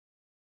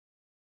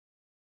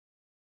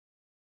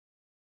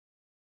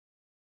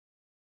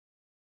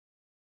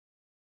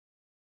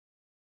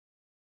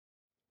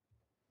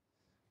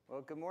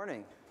Well, good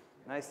morning.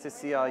 Nice to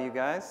see all you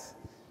guys.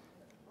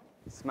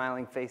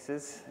 Smiling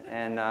faces.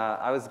 And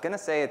I was going to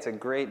say it's a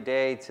great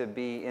day to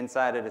be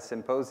inside at a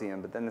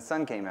symposium, but then the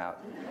sun came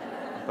out.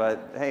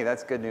 But hey,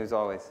 that's good news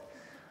always.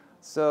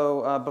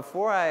 So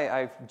before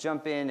I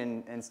jump in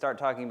and start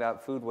talking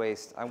about food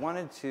waste, I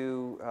wanted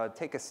to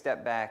take a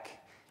step back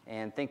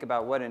and think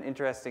about what an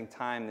interesting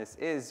time this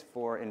is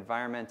for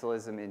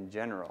environmentalism in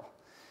general.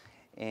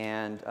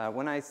 And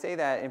when I say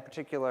that in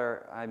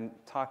particular, I'm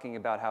talking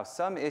about how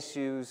some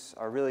issues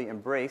are really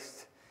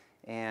embraced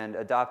and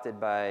adopted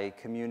by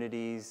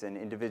communities and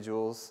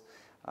individuals,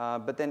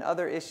 but then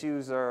other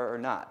issues are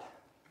not.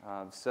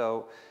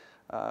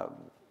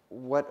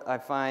 What I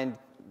find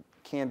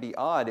can be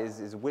odd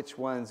is which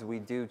ones we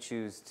do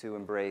choose to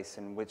embrace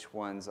and which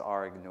ones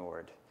are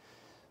ignored.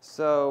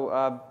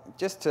 So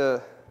just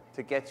to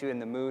get you in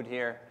the mood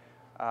here,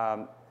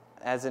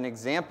 as an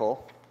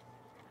example,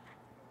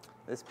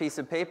 this piece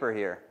of paper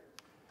here.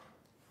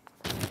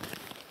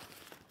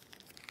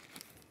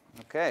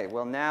 Okay,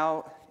 well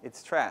now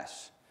it's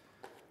trash.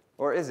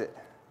 Or is it?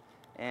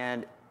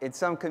 And in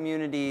some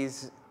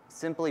communities,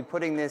 simply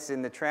putting this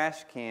in the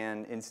trash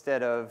can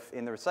instead of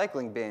in the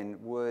recycling bin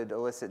would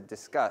elicit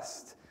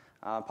disgust,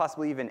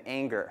 possibly even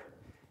anger.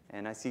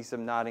 And I see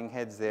some nodding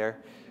heads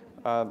there.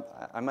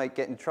 I might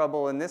get in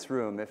trouble in this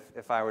room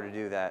if I were to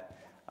do that.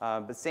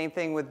 But same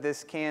thing with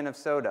this can of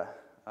soda.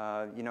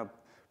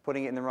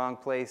 Putting it in the wrong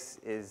place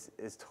is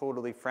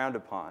totally frowned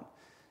upon.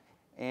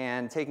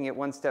 And taking it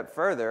one step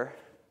further,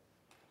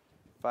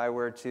 if I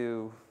were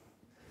to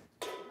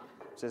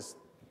just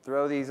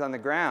throw these on the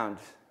ground,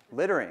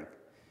 littering,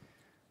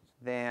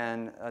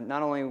 then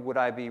not only would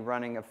I be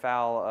running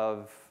afoul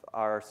of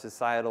our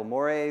societal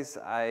mores,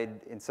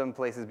 I'd in some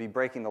places be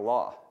breaking the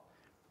law.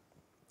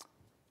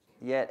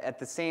 Yet at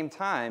the same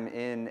time,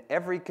 in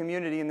every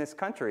community in this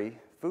country,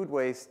 food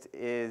waste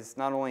is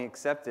not only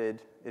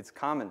accepted, it's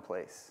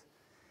commonplace.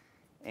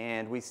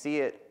 And we see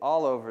it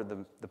all over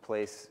the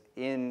place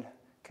in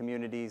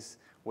communities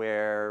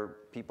where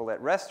people at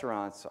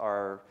restaurants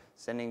are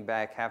sending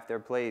back half their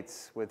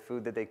plates with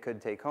food that they could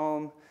take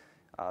home.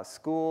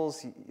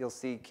 Schools, you'll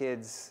see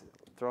kids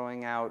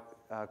throwing out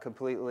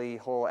completely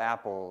whole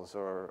apples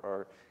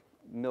or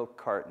milk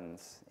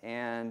cartons.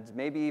 And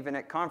maybe even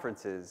at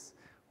conferences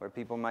where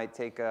people might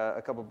take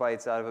a couple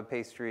bites out of a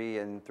pastry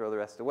and throw the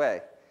rest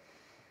away.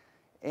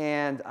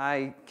 And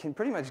I can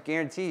pretty much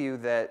guarantee you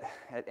that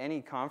at any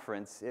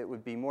conference, it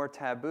would be more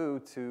taboo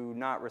to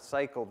not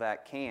recycle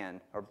that can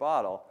or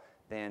bottle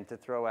than to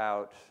throw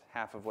out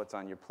half of what's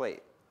on your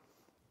plate.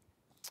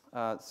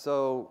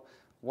 So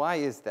why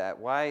is that?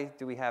 Why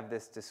do we have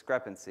this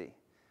discrepancy?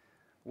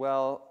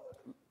 Well,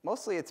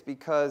 mostly it's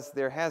because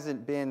there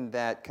hasn't been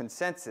that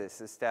consensus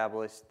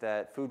established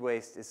that food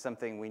waste is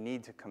something we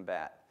need to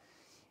combat.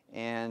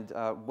 And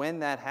when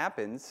that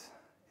happens,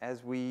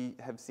 as we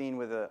have seen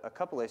with a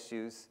couple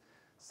issues,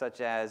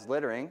 such as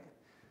littering,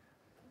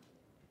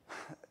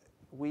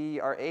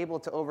 we are able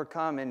to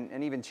overcome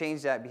and even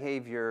change that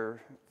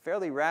behavior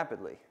fairly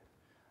rapidly.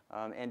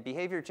 And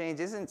behavior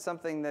change isn't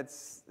something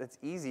that's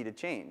easy to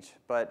change,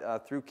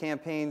 but through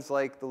campaigns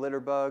like the litter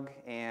bug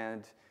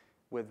and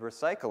with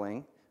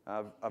recycling,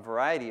 a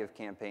variety of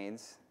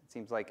campaigns, it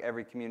seems like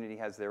every community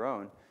has their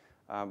own,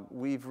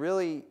 we've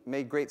really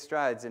made great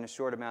strides in a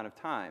short amount of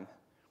time.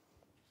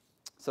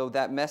 So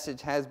that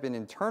message has been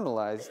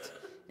internalized,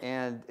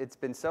 and it's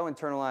been so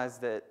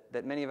internalized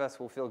that many of us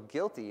will feel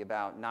guilty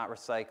about not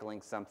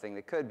recycling something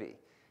that could be.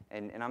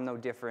 And I'm no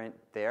different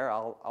there.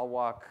 I'll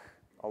walk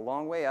a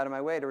long way out of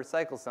my way to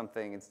recycle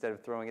something instead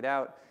of throwing it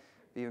out.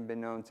 I've even been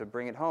known to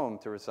bring it home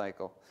to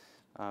recycle.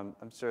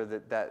 I'm sure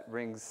that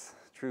rings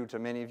true to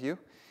many of you.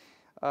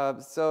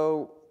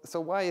 So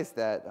why is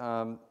that?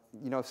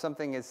 If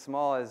something as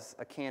small as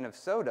a can of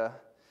soda,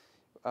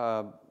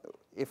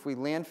 if we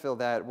landfill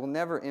that, it will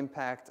never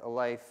impact a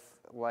life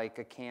like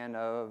a can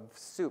of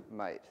soup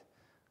might,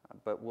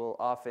 but we'll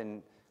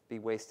often be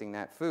wasting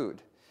that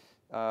food.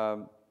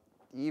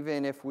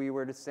 Even if we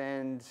were to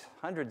send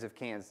hundreds of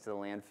cans to the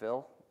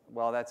landfill,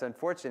 while that's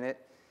unfortunate,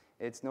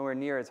 it's nowhere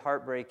near as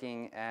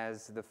heartbreaking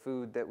as the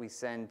food that we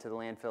send to the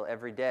landfill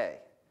every day.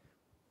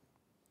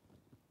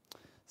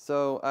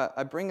 So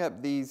I bring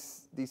up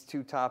these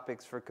two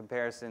topics for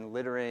comparison,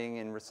 littering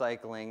and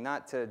recycling,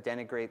 not to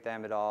denigrate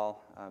them at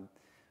all.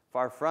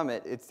 Far from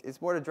it.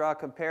 It's more to draw a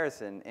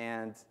comparison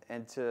and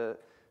to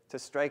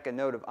strike a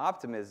note of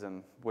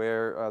optimism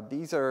where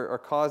these are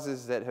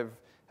causes that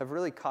have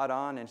really caught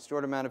on in a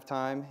short amount of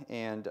time,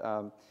 and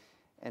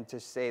to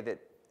say that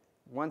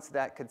once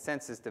that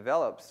consensus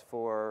develops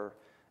for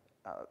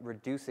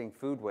reducing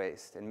food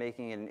waste and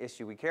making it an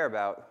issue we care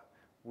about,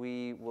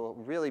 we will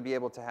really be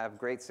able to have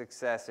great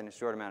success in a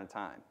short amount of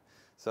time.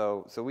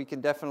 So we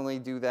can definitely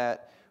do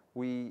that.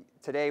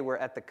 Today we're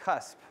at the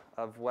cusp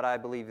of what I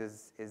believe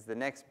is the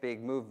next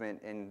big movement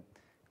in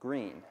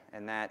green,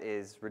 and that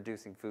is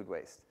reducing food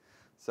waste.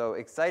 So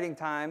exciting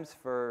times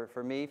for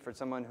me, for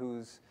someone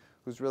who's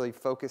really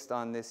focused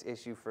on this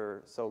issue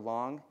for so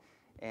long.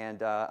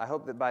 And I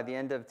hope that by the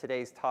end of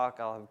today's talk,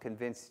 I'll have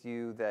convinced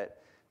you that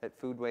that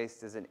food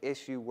waste is an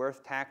issue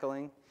worth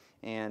tackling,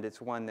 and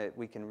it's one that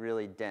we can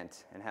really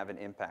dent and have an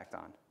impact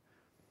on.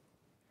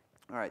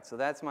 All right, so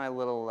that's my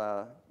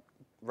little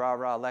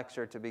rah-rah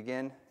lecture to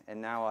begin,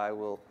 and now I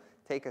will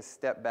take a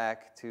step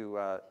back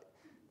to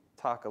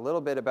talk a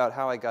little bit about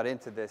how I got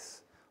into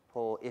this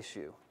whole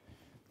issue.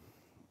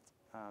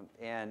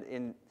 And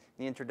in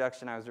the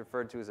introduction, I was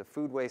referred to as a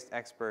food waste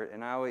expert,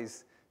 and I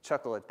always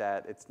chuckle at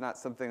that. It's not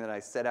something that I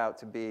set out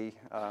to be.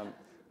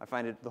 I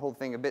find the whole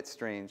thing a bit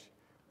strange.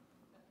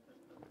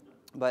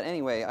 But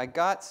anyway, I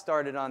got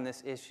started on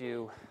this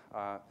issue,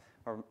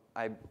 or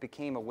I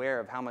became aware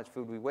of how much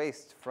food we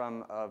waste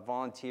from a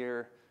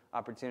volunteer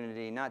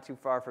opportunity not too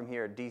far from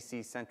here at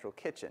DC Central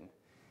Kitchen.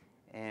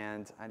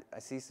 And I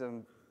see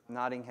some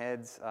nodding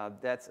heads.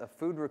 That's a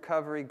food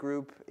recovery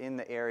group in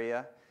the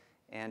area,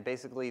 and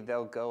basically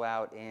they'll go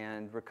out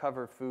and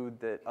recover food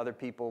that other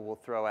people will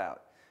throw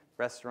out.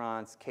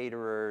 Restaurants,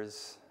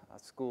 caterers,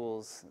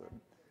 schools.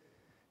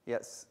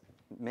 Yes,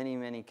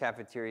 many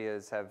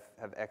cafeterias have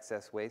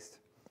excess waste,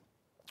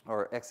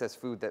 or excess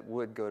food that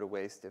would go to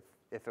waste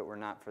if it were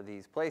not for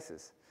these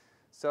places.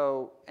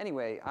 So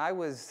anyway, I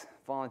was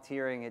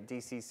volunteering at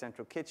DC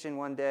Central Kitchen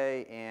one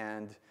day,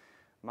 and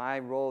my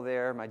role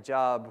there, my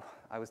job,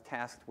 I was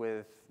tasked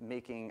with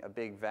making a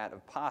big vat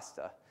of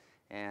pasta.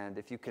 And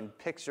if you can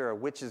picture a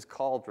witch's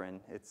cauldron,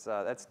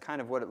 that's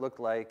kind of what it looked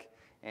like.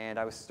 And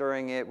I was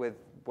stirring it with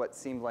what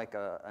seemed like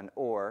an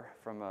oar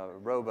from a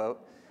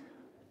rowboat.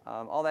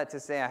 All that to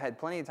say, I had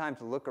plenty of time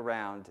to look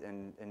around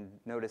and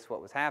notice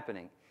what was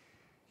happening.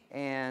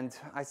 And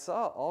I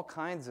saw all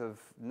kinds of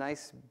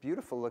nice,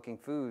 beautiful-looking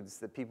foods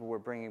that people were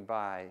bringing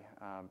by.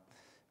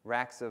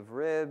 Racks of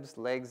ribs,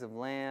 legs of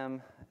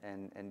lamb,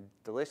 and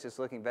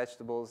delicious-looking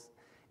vegetables.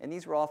 And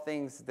these were all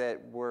things that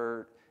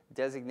were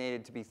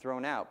designated to be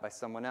thrown out by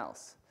someone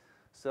else.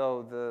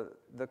 So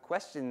the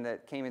question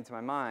that came into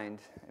my mind,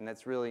 and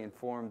that's really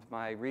informed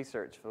my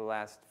research for the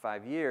last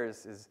 5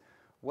 years, is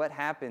what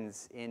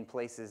happens in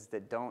places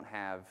that don't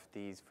have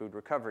these food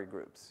recovery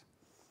groups?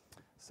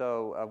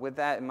 So with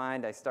that in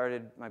mind, I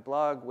started my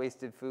blog,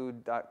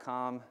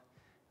 wastedfood.com,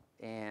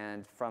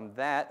 and from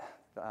that,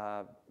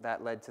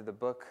 that led to the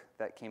book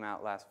that came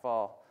out last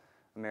fall,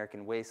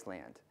 American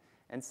Wasteland.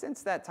 And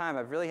since that time,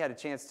 I've really had a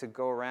chance to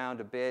go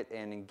around a bit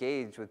and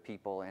engage with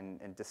people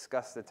and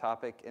discuss the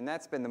topic, and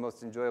that's been the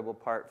most enjoyable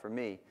part for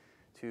me,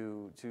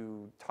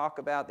 to talk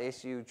about the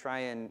issue, try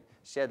and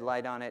shed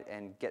light on it,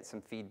 and get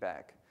some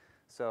feedback.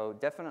 So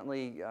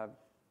definitely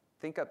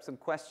think up some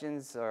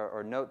questions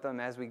or note them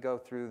as we go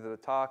through the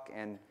talk,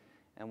 and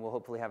we'll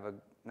hopefully have a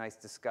nice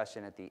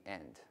discussion at the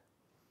end.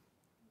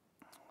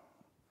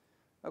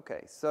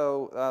 Okay,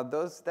 so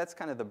that's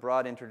kind of the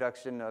broad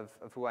introduction of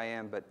who I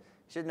am, but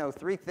you should know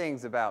 3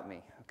 things about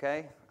me,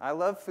 okay? I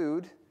love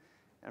food.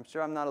 I'm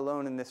sure I'm not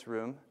alone in this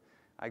room.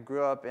 I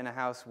grew up in a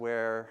house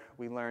where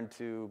we learned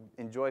to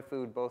enjoy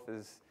food both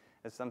as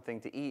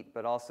something to eat,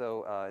 but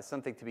also as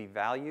something to be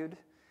valued.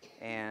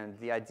 And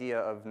the idea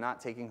of not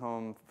taking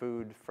home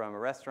food from a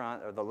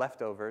restaurant or the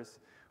leftovers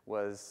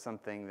was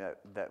something that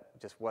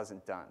just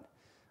wasn't done.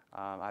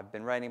 I've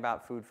been writing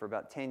about food for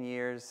about 10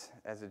 years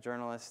as a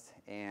journalist,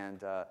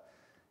 and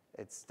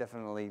it's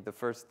definitely the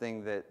first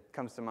thing that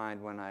comes to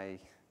mind when I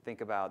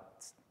think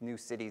about new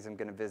cities I'm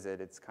going to visit.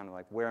 It's kind of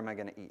like, where am I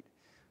going to eat?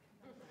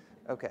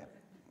 Okay.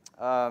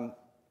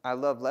 I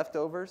love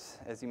leftovers,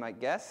 as you might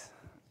guess,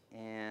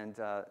 and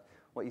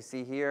what you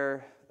see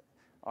here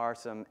are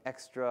some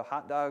extra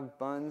hot dog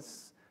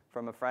buns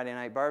from a Friday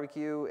night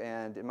barbecue,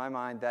 and in my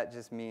mind, that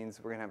just means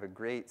we're going to have a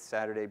great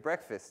Saturday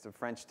breakfast of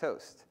French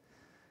toast.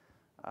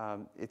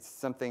 It's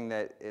something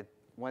that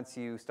once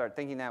you start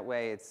thinking that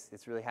way,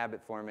 it's really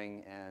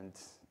habit-forming and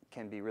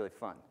can be really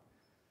fun.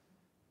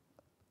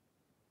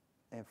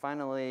 And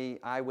finally,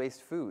 I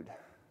waste food.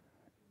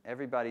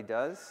 Everybody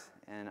does,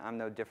 and I'm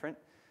no different.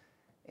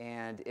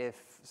 And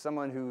if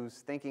someone who's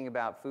thinking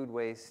about food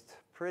waste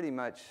pretty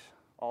much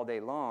all day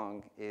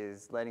long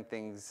is letting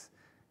things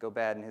go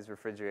bad in his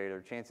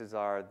refrigerator, chances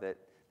are that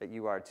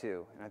you are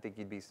too. And I think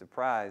you'd be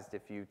surprised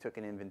if you took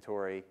an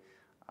inventory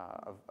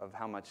of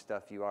how much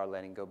stuff you are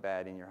letting go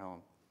bad in your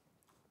home.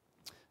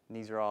 And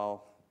these are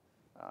all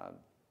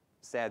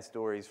sad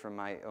stories from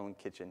my own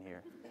kitchen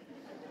here.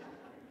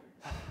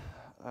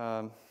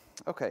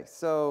 Okay,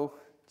 so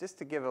just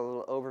to give a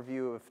little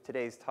overview of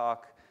today's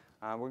talk,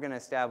 we're going to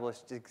establish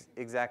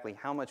exactly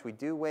how much we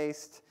do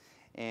waste,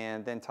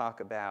 and then talk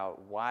about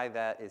why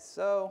that is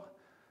so,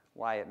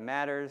 why it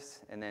matters,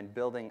 and then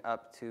building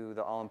up to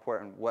the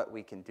all-important what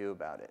we can do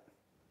about it.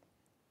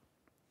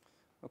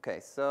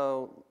 Okay,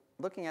 so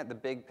looking at the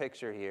big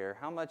picture here,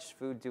 how much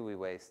food do we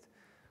waste?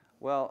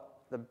 Well,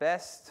 the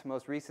best,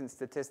 most recent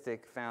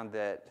statistic found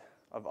that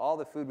of all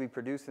the food we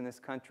produce in this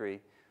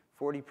country,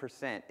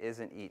 40%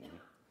 isn't eaten.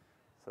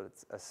 So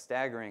it's a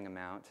staggering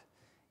amount.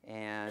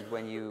 And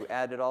when you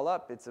add it all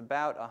up, it's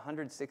about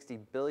 160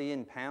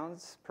 billion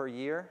pounds per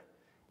year,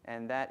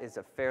 and that is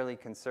a fairly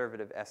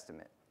conservative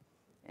estimate.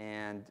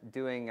 And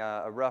doing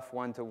a rough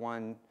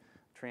one-to-one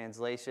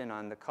translation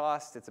on the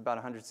cost, it's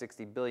about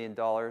 $160 billion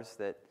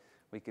that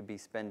we could be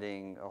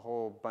spending a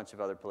whole bunch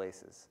of other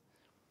places.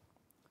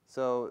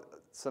 So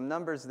some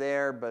numbers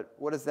there, but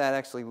what does that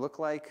actually look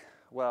like?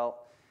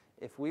 Well,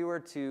 if we were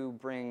to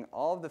bring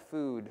all of the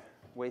food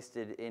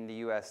wasted in the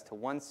US to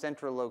one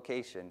central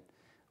location,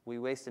 we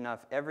waste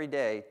enough every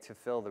day to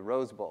fill the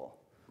Rose Bowl,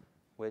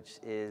 which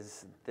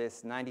is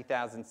this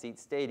 90,000 seat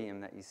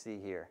stadium that you see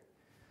here.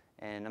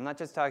 And I'm not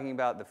just talking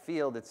about the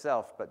field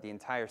itself, but the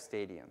entire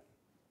stadium.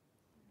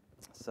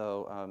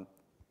 So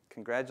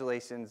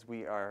congratulations,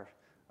 we are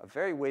a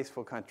very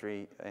wasteful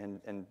country,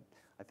 and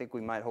I think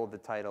we might hold the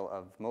title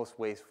of most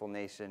wasteful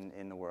nation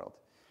in the world.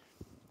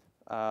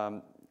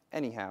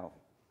 Anyhow,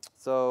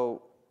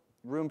 so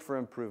room for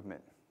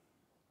improvement.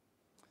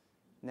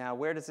 Now,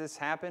 where does this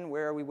happen?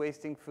 Where are we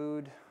wasting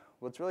food?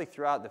 Well, it's really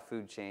throughout the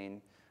food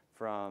chain,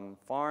 from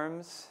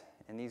farms,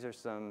 and these are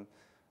some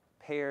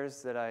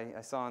pears that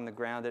I saw on the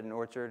ground at an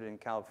orchard in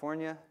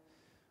California,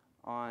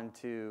 on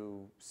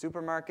to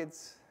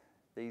supermarkets.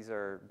 These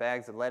are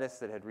bags of lettuce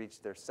that had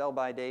reached their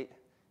sell-by date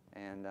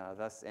and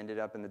thus ended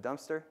up in the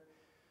dumpster.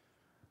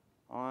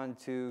 On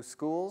to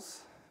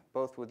schools,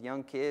 both with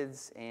young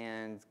kids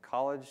and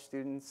college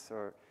students,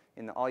 or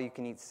in the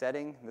all-you-can-eat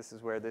setting. This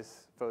is where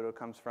this photo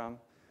comes from,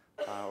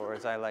 or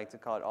as I like to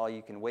call it,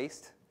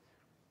 all-you-can-waste.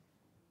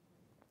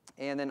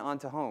 And then on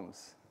to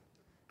homes.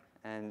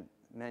 And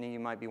many of you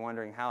might be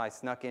wondering how I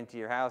snuck into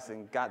your house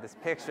and got this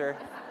picture.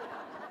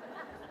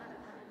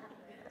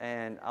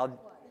 And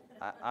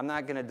I'm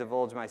not going to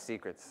divulge my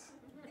secrets.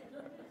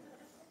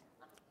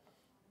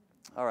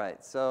 All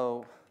right,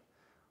 so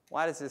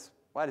why does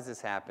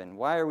this happen?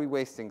 Why are we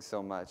wasting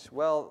so much?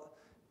 Well,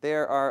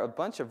 there are a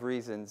bunch of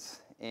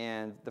reasons,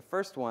 and the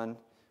first one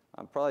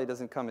probably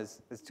doesn't come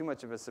as too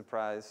much of a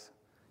surprise.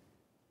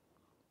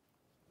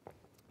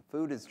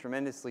 Food is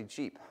tremendously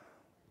cheap.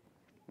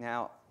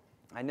 Now,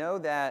 I know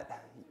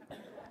that...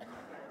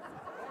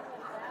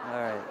 All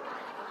right.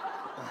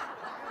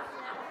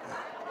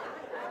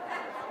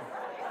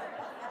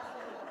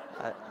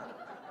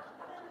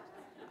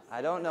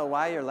 I don't know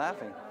why you're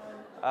laughing.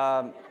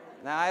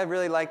 Now, I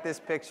really like this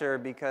picture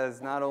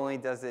because not only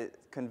does it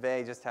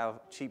convey just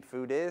how cheap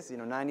food is,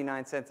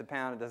 99 cents a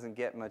pound, it doesn't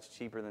get much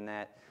cheaper than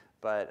that,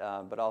 but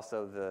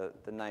also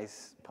the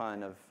nice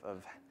pun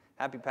of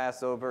Happy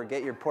Passover,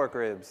 get your pork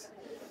ribs.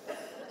 And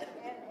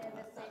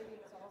the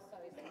savings also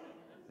is...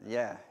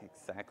 Yeah,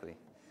 exactly.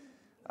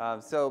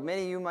 So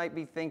many of you might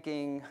be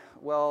thinking,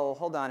 well,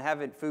 hold on,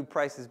 haven't food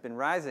prices been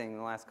rising in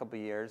the last couple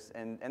of years?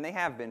 And they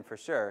have been for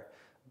sure.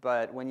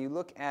 But when you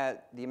look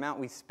at the amount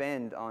we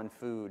spend on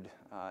food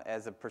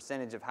as a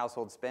percentage of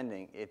household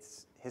spending,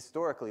 it's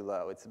historically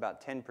low. It's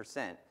about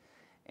 10%.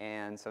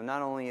 And so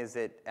not only is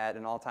it at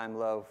an all-time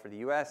low for the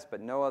US, but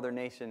no other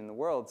nation in the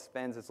world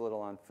spends as little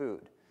on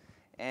food.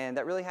 And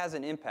that really has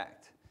an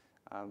impact.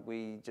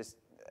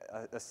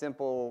 A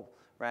simple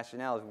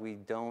rationale is we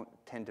don't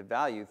tend to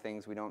value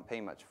things we don't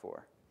pay much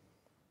for.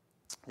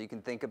 You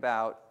can think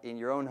about in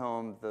your own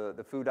home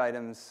the food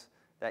items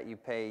that you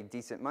pay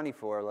decent money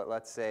for.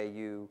 Let's say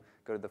you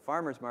go to the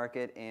farmer's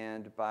market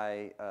and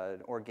buy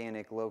an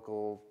organic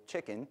local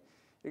chicken.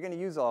 You're going to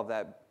use all of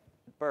that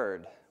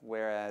bird,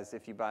 whereas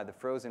if you buy the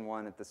frozen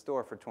one at the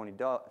store for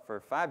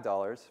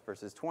 $5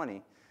 versus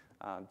 $20,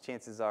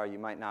 chances are you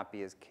might not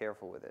be as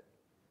careful with it.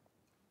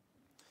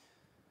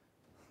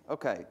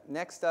 Okay,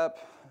 next up,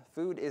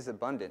 food is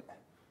abundant.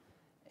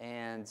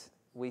 And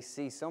we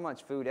see so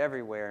much food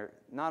everywhere,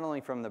 not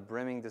only from the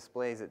brimming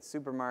displays at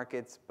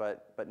supermarkets,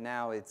 but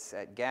now it's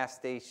at gas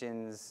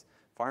stations,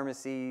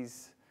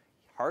 pharmacies,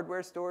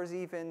 hardware stores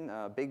even,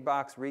 big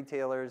box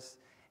retailers,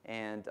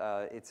 and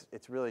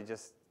it's really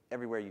just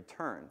everywhere you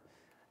turn.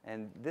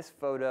 And this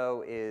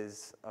photo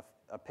is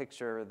a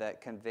picture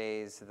that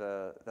conveys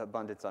the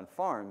abundance on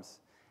farms,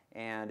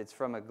 and it's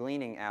from a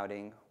gleaning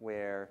outing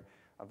where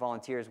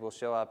volunteers will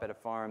show up at a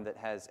farm that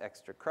has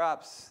extra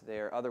crops.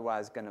 They're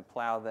otherwise going to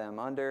plow them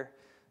under.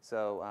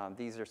 So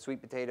these are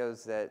sweet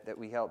potatoes that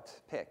we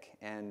helped pick.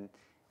 And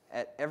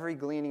at every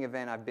gleaning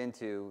event I've been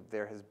to,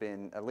 there has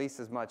been at least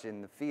as much in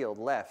the field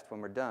left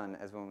when we're done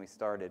as when we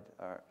started.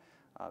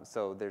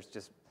 So there's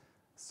just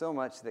so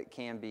much that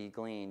can be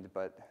gleaned,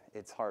 but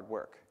it's hard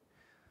work.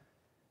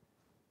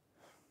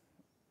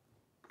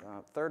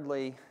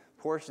 Thirdly,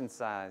 portion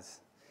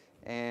size.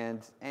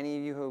 And any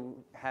of you who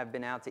have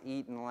been out to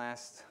eat in the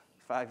last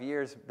 5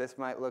 years, this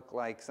might look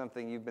like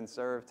something you've been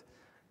served.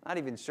 Not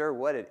even sure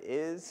what it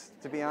is,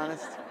 to be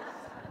honest.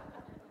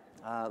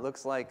 It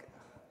looks like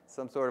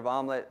some sort of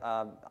omelet.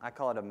 I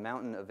call it a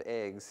mountain of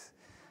eggs.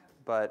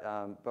 But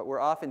we're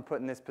often put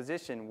in this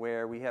position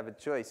where we have a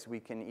choice. We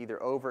can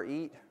either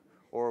overeat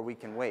or we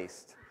can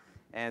waste.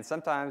 And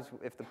sometimes,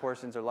 if the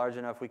portions are large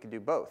enough, we can do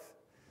both.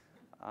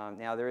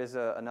 Now, there is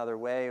another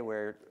way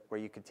where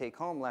you could take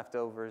home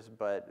leftovers,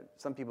 but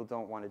some people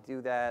don't want to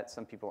do that.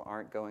 Some people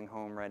aren't going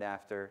home right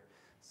after.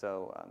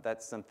 So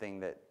that's something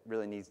that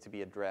really needs to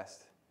be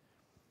addressed.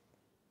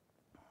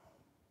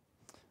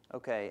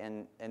 Okay,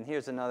 and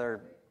here's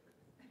another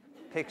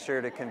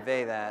picture to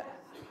convey that.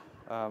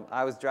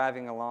 I was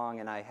driving along,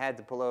 and I had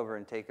to pull over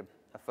and take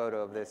a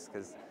photo of this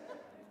because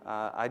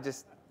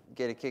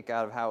get a kick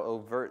out of how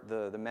overt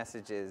the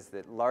message is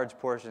that large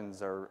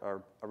portions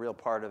are a real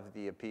part of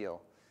the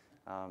appeal.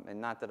 And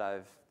not that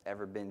I've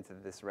ever been to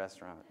this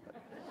restaurant. But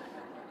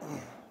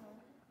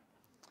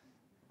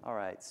all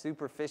right,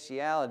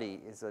 superficiality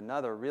is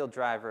another real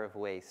driver of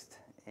waste.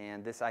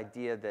 And this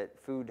idea that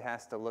food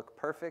has to look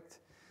perfect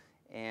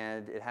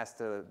and it has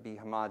to be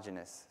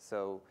homogeneous.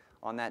 So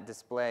on that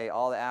display,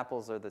 all the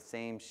apples are the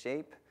same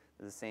shape,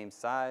 they're the same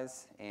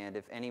size, and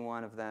if any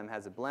one of them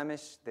has a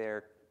blemish,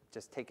 they're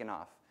just taken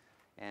off.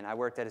 And I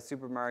worked at a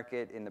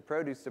supermarket in the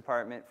produce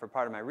department for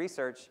part of my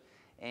research,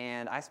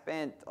 and I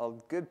spent a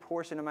good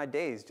portion of my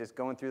days just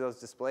going through those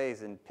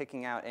displays and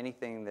picking out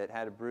anything that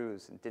had a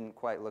bruise and didn't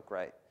quite look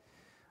right.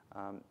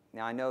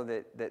 Now I know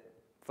that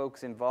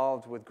folks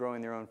involved with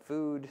growing their own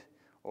food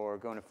or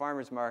going to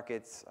farmers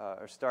markets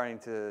are starting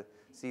to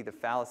see the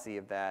fallacy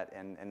of that,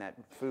 and that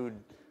food,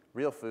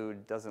 real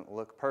food, doesn't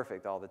look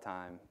perfect all the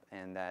time,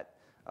 and that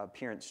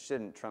appearance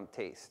shouldn't trump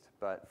taste.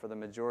 But for the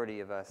majority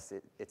of us,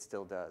 it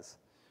still does.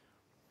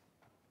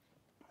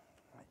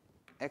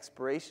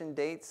 Expiration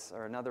dates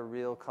are another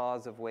real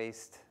cause of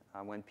waste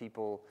when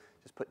people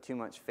just put too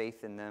much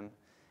faith in them.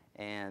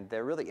 And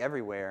they're really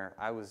everywhere.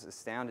 I was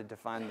astounded to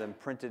find them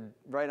printed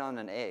right on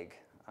an egg,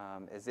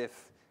 as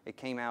if it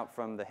came out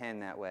from the hen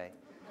that way.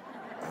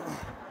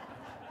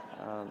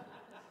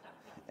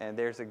 And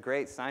there's a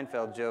great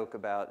Seinfeld joke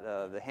about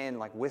the hen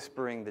like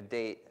whispering the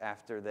date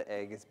after the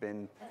egg has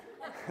been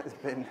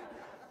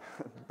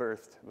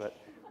birthed, but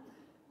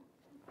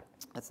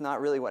that's not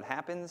really what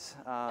happens.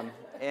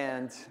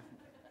 And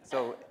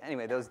so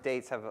anyway, those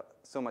dates have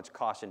so much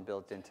caution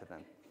built into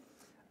them.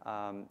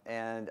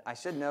 And I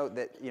should note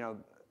that,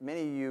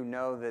 many of you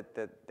know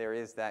that there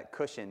is that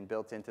cushion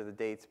built into the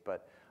dates,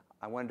 but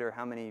I wonder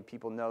how many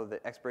people know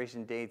that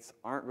expiration dates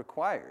aren't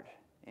required,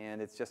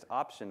 and it's just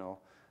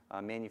optional.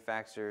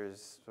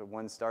 Manufacturers,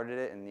 one started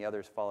it and the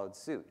others followed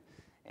suit.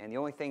 And the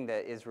only thing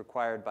that is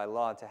required by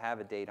law to have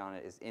a date on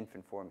it is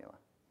infant formula.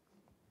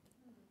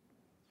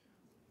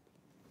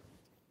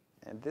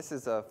 And this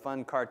is a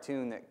fun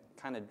cartoon that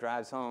kind of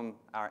drives home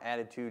our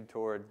attitude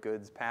toward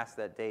goods past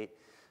that date.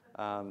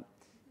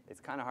 It's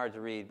kind of hard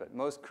to read, but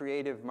most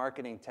creative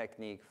marketing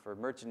technique for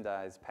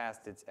merchandise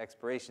passed its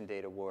expiration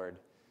date award.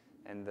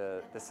 And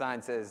the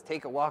sign says,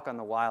 "Take a walk on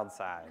the wild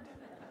side."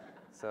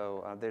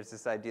 So there's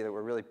this idea that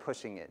we're really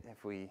pushing it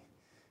if we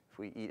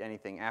eat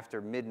anything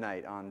after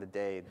midnight on the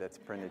day that's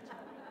printed.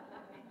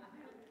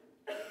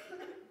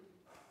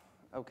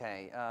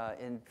 Okay,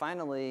 and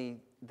finally,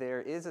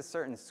 there is a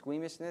certain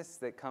squeamishness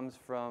that comes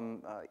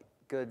from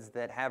goods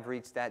that have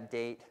reached that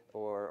date,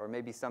 or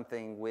maybe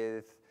something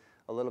with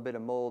a little bit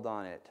of mold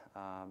on it,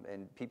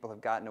 and people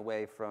have gotten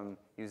away from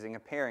using a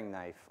paring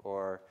knife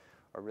or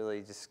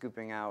really just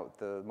scooping out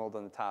the mold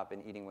on the top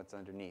and eating what's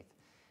underneath.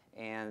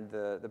 And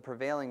the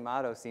prevailing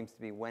motto seems to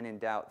be, when in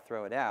doubt,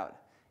 throw it out.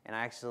 And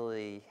I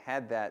actually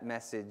had that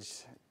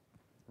message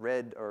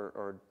read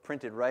or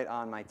printed right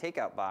on my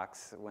takeout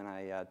box when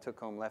I took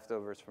home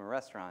leftovers from a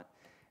restaurant.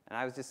 And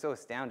I was just so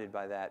astounded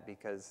by that,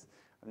 because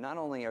not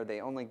only are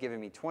they only giving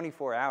me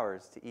 24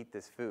 hours to eat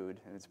this food,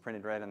 and it's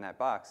printed right on that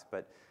box,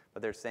 but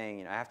they're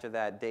saying, after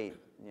that date,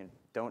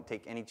 don't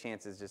take any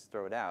chances, just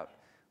throw it out,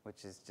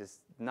 which is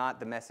just not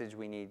the message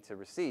we need to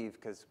receive,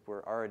 because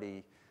we're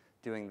already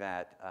doing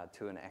that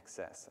to an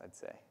excess, I'd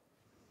say.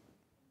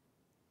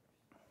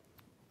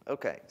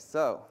 Okay,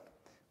 so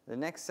the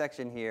next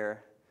section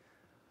here,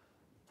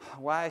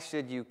 why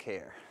should you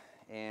care?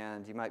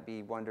 And you might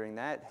be wondering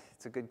that.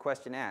 It's a good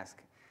question to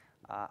ask.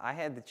 I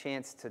had the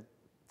chance to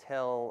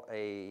tell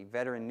a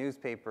veteran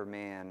newspaper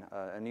man,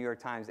 a New York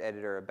Times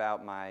editor,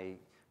 about my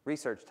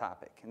research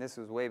topic. And this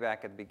was way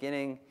back at the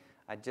beginning.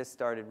 I just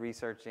started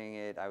researching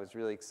it. I was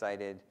really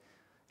excited.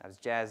 I was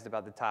jazzed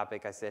about the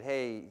topic. I said,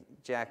 "Hey,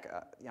 Jack,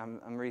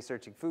 I'm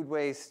researching food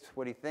waste.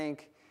 What do you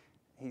think?"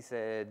 He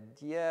said,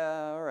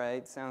 "Yeah, all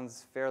right,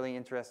 sounds fairly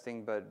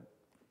interesting, but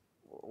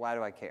why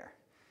do I care?"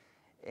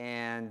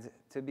 And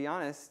to be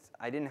honest,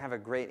 I didn't have a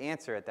great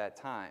answer at that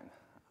time.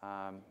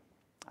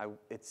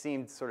 It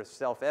seemed sort of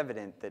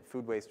self-evident that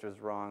food waste was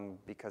wrong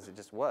because it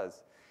just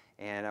was.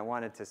 And I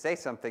wanted to say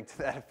something to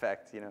that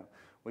effect.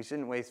 We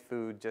shouldn't waste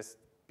food just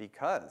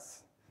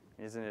because.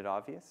 Isn't it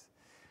obvious?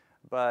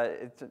 But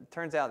it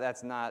turns out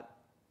that's not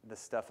the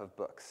stuff of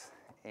books.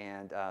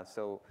 And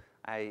so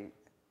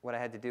what I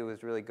had to do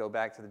was really go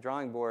back to the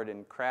drawing board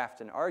and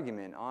craft an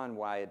argument on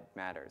why it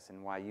matters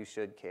and why you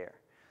should care.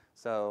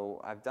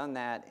 So I've done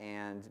that,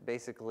 and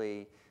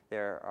basically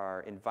there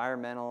are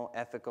environmental,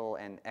 ethical,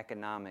 and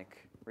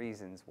economic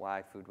reasons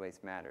why food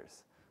waste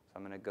matters. So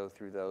I'm going to go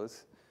through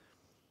those.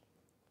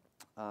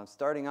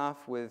 Starting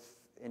off with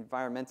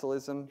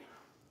environmentalism,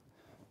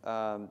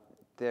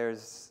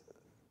 there's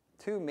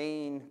two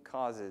main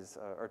causes,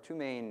 or two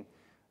main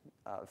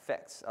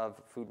effects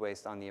of food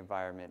waste on the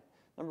environment.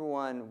 Number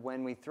one,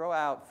 when we throw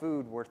out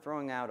food, we're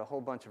throwing out a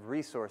whole bunch of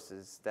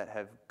resources that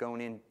have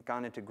gone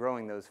into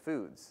growing those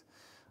foods.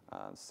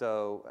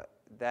 So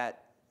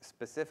that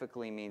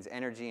specifically means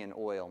energy and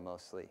oil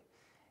mostly.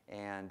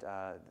 And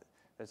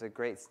there's a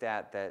great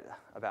stat that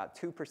about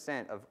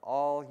 2% of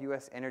all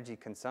U.S. energy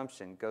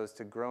consumption goes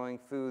to growing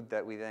food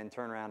that we then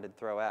turn around and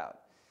throw out.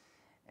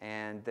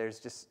 And there's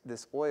just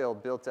this oil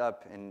built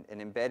up and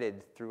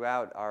embedded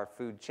throughout our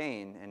food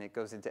chain, and it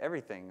goes into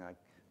everything, like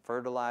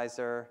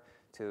fertilizer,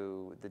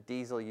 to the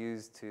diesel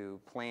used to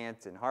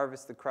plant and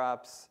harvest the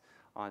crops,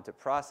 onto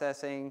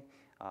processing,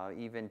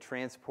 even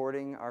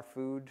transporting our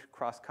food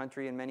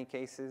cross-country in many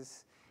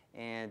cases,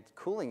 and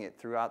cooling it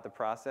throughout the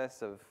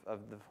process of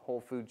the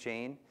whole food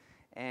chain.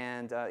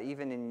 And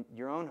even in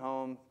your own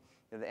home,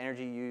 the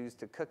energy used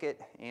to cook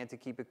it and to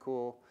keep it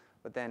cool,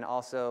 but then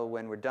also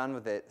when we're done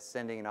with it,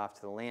 sending it off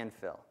to the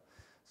landfill.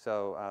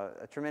 So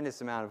a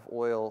tremendous amount of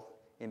oil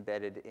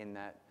embedded in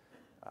that,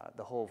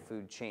 the whole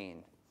food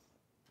chain.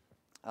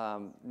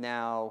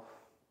 Now,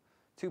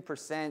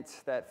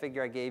 2%, that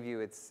figure I gave you,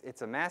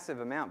 it's a massive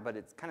amount, but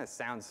it kind of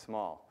sounds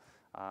small.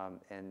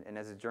 And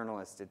as a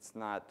journalist, it's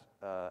not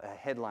a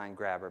headline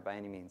grabber by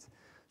any means.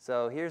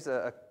 So here's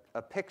a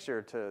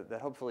picture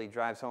that hopefully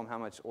drives home how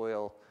much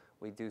oil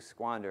we do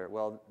squander.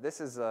 Well,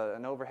 this is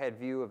an overhead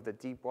view of the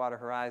Deepwater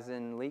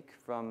Horizon leak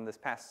from this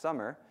past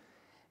summer,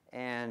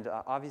 and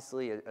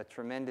obviously a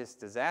tremendous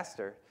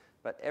disaster.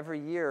 But every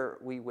year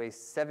we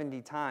waste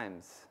 70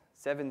 times,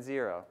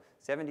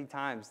 70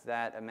 times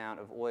that amount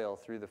of oil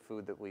through the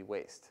food that we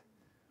waste.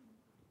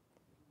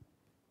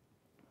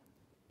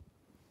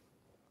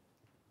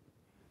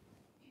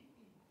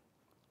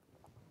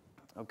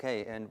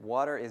 Okay, and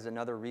water is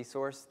another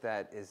resource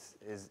that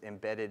is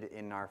embedded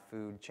in our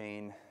food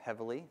chain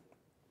heavily.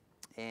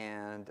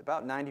 And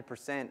about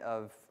 90%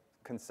 of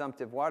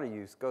consumptive water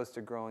use goes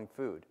to growing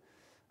food.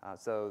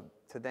 So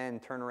to then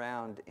turn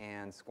around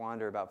and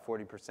squander about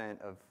 40%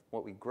 of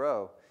what we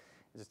grow,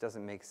 it just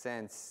doesn't make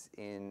sense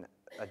in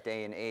a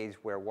day and age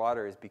where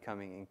water is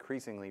becoming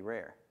increasingly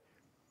rare.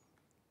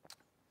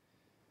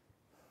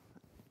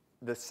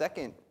 The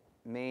second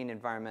main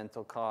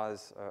environmental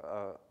cause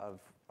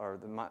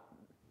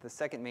the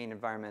second main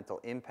environmental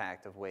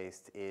impact of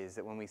waste is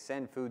that when we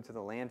send food to the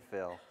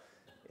landfill,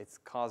 it's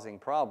causing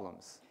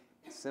problems.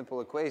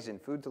 Simple equation,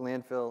 food to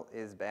landfill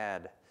is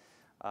bad.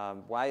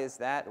 Why is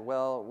that?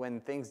 Well, when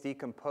things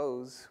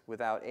decompose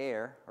without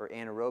air or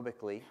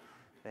anaerobically,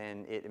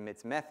 then it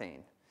emits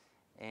methane.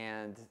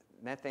 And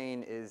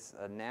methane is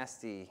a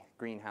nasty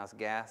greenhouse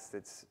gas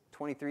that's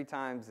 23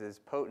 times as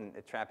potent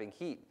at trapping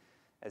heat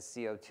as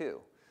CO2.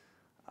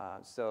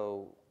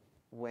 So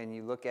when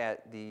you look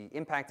at the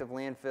impact of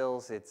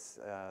landfills, it's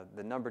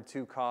the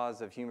 #2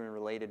 cause of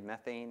human-related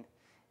methane,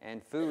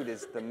 and food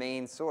is the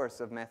main source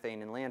of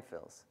methane in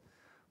landfills.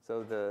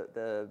 So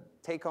the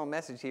take-home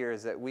message here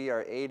is that we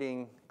are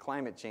aiding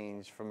climate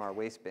change from our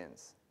waste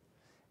bins.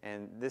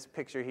 And this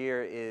picture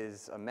here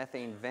is a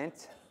methane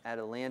vent at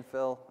a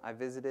landfill I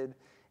visited,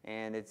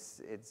 and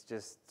it's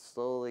just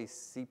slowly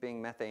seeping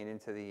methane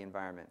into the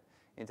environment,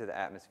 into the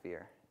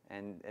atmosphere.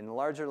 And the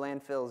larger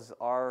landfills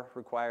are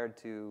required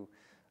to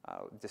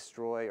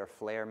destroy or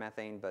flare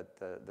methane, but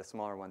the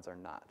smaller ones are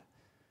not.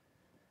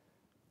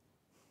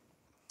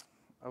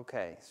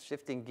 Okay,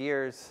 shifting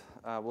gears,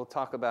 we'll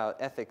talk about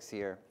ethics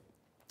here.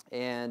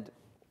 And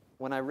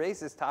when I raise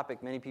this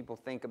topic, many people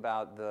think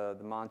about the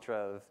mantra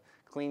of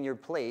clean your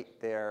plate.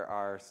 There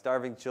are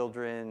starving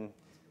children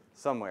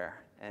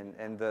somewhere,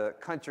 and the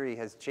country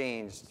has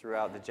changed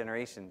throughout the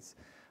generations.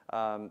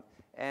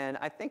 And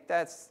I think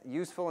that's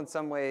useful in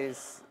some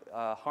ways,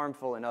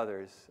 harmful in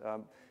others.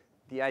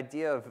 The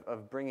idea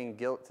of bringing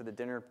guilt to the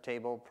dinner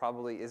table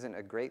probably isn't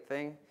a great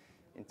thing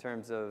in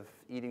terms of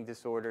eating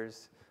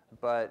disorders,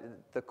 but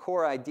the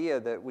core idea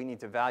that we need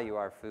to value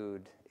our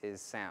food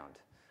is sound.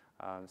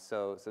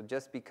 So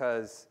just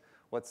because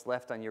what's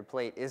left on your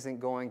plate isn't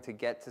going to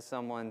get to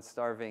someone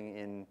starving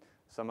in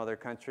some other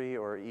country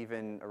or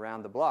even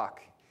around the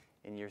block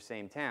in your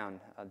same town,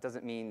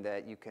 doesn't mean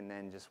that you can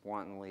then just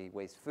wantonly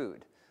waste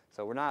food.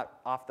 So we're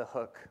not off the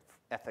hook,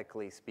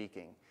 ethically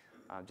speaking,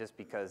 just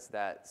because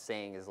that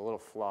saying is a little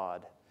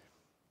flawed.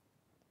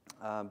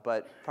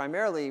 But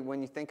primarily,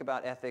 when you think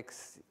about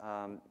ethics,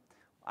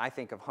 I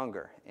think of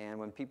hunger. And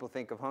when people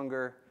think of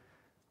hunger,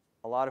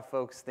 a lot of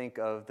folks think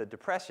of the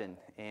Depression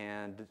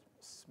and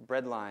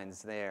bread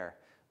lines there.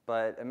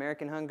 But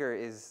American hunger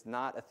is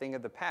not a thing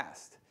of the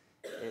past.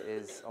 It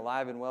is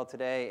alive and well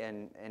today,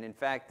 and in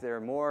fact, there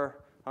are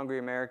more hungry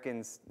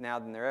Americans now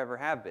than there ever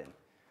have been.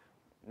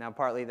 Now,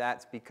 partly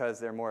that's because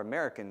there are more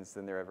Americans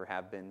than there ever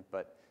have been,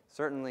 but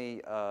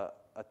certainly a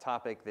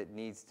topic that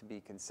needs to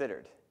be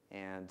considered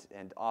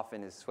and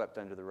often is swept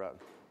under the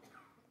rug.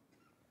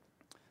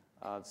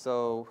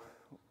 So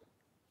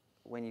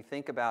when you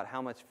think about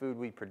how much food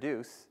we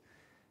produce,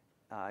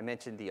 I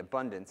mentioned the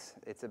abundance.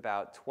 It's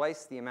about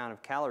twice the amount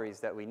of calories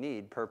that we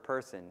need per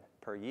person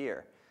per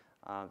year.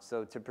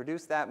 So to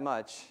produce that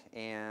much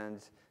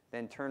and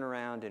then turn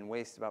around and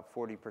waste about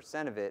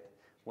 40% of it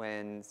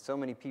when so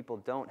many people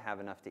don't have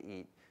enough to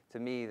eat, to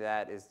me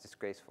that is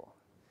disgraceful.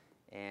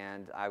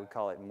 And I would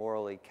call it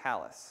morally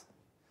callous.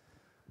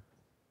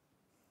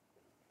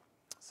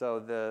 So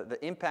the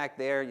impact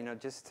there,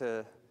 just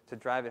to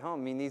drive it home,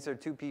 I mean, these are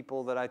two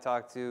people that I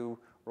talked to,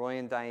 Roy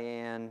and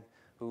Diane,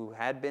 who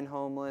had been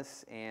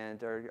homeless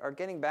and are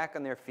getting back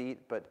on their feet,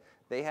 but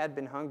they had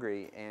been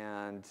hungry,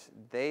 and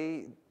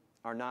they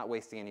are not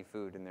wasting any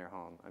food in their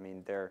home. I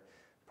mean, they're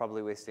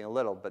probably wasting a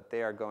little, but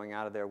they are going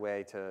out of their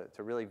way to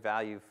really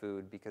value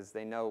food because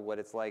they know what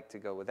it's like to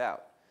go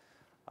without.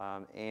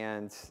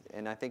 And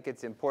I think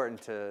it's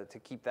important to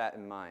keep that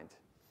in mind.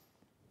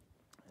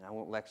 And I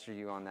won't lecture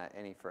you on that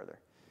any further.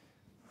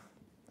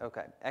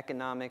 Okay,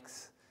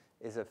 economics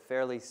is a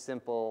fairly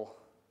simple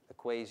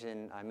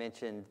equation. I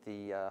mentioned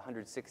the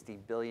 $160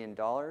 billion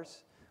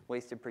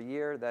wasted per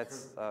year.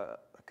 That's a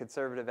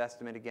conservative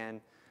estimate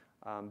again.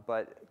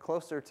 But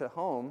closer to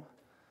home,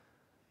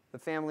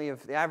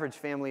 the average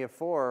family of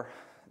four,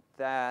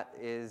 that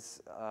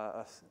is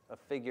a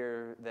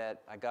figure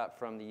that I got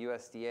from the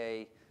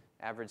USDA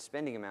average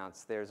spending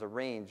amounts. There's a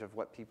range of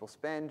what people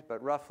spend,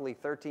 but roughly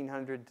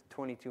 $1,300 to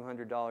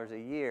 $2,200 a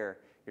year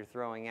you're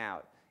throwing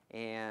out.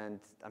 And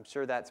I'm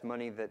sure that's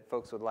money that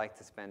folks would like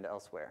to spend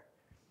elsewhere.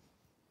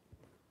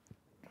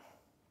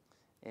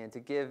 And to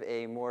give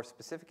a more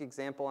specific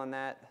example on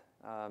that,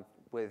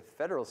 with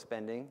federal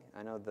spending,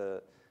 I know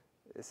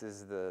this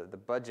is the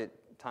budget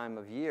time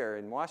of year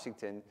in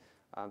Washington.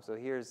 So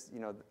here's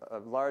a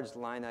large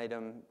line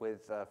item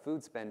with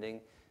food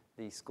spending.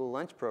 The school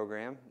lunch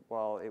program,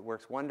 while it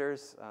works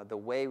wonders, the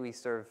way we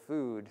serve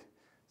food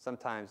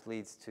sometimes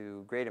leads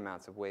to great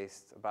amounts of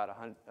waste, about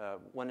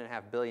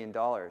 $1.5 billion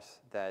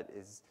that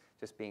is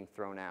just being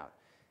thrown out.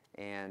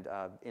 And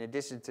in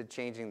addition to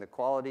changing the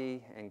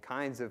quality and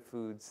kinds of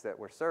foods that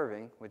we're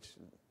serving, which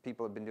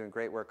people have been doing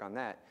great work on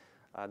that,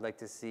 I'd like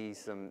to see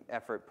some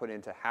effort put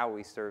into how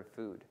we serve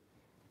food.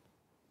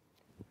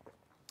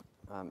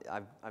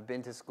 I've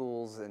been to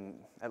schools and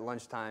at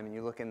lunchtime, and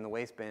you look in the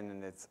waste bin,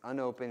 and it's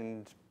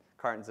unopened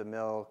cartons of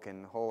milk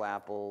and whole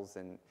apples,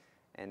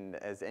 and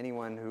as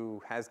anyone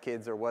who has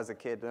kids or was a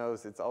kid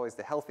knows, it's always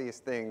the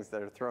healthiest things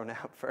that are thrown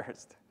out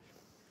first.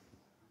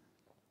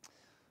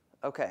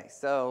 Okay,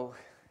 so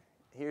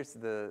here's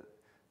the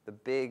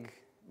big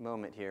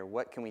moment here.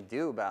 What can we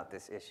do about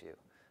this issue?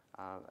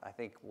 I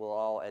think we'll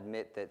all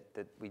admit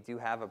that we do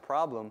have a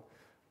problem.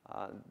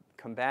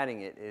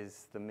 Combating it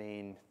is the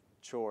main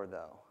chore,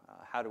 though.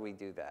 How do we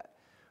do that?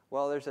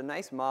 Well, there's a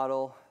nice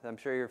model that I'm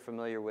sure you're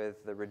familiar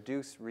with, the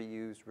reduce,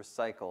 reuse,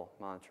 recycle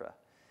mantra.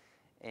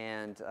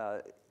 And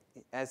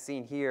as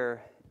seen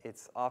here,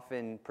 it's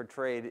often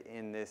portrayed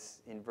in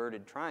this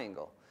inverted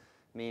triangle,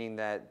 meaning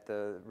that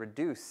the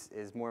reduce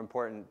is more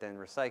important than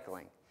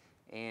recycling.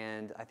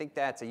 And I think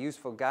that's a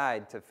useful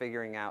guide to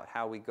figuring out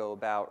how we go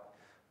about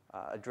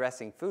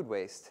addressing food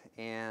waste.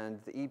 And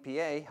the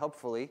EPA,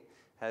 helpfully,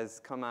 has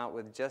come out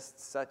with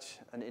just such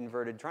an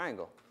inverted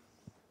triangle.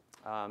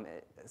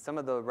 Some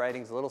of the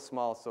writing's a little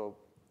small, so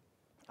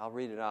I'll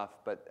read it off.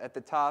 But at the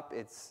top,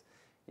 it's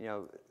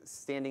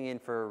standing in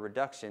for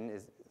reduction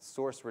is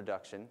source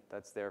reduction.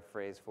 That's their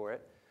phrase for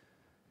it.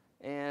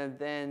 And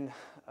then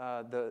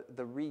the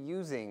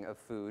reusing of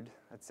food,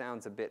 that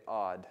sounds a bit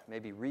odd.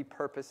 Maybe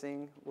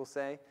repurposing, we'll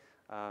say,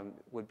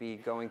 would be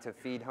going to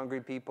feed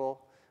hungry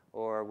people,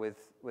 or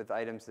with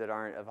items that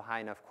aren't of a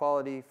high enough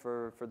quality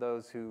for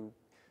those who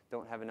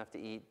don't have enough to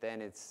eat.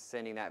 Then it's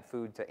sending that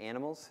food to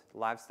animals,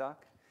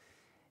 livestock.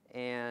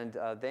 And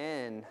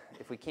then,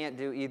 if we can't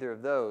do either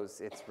of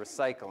those, it's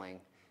recycling.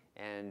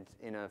 And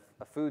in a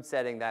food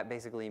setting, that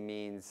basically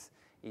means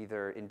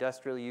either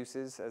industrial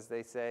uses, as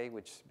they say,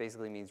 which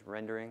basically means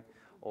rendering,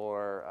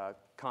 or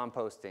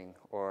composting,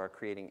 or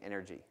creating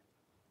energy.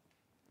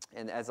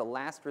 And as a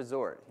last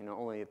resort,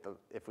 only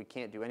if we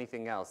can't do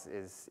anything else,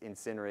 is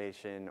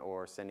incineration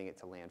or sending it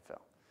to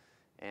landfill.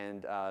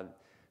 And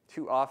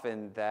too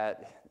often,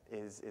 that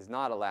is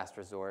not a last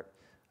resort.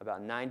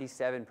 About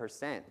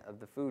 97% of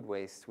the food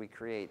waste we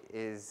create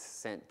is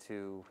sent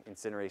to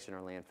incineration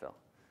or landfill.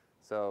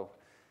 So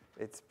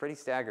it's pretty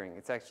staggering.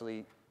 It's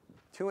actually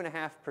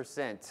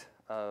 2.5%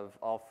 of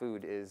all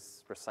food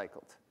is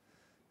recycled.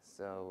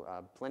 So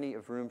plenty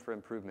of room for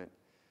improvement.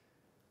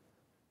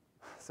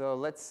 So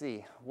let's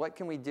see. What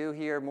can we do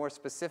here more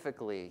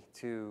specifically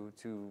to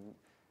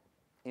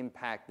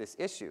impact this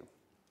issue?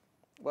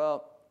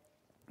 Well,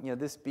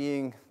 this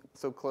being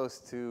so close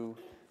to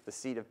the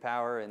seat of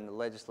power in the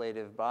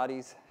legislative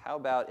bodies, how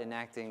about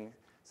enacting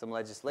some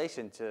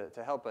legislation to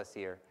help us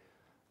here?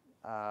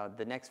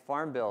 The next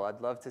farm bill, I'd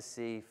love to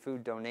see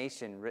food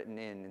donation written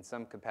in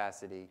some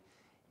capacity.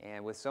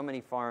 And with so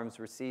many farms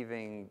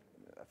receiving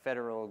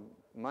federal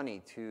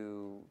money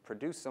to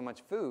produce so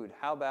much food,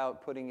 how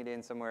about putting it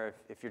in somewhere?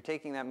 If you're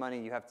taking that money,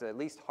 you have to at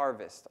least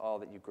harvest all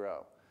that you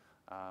grow.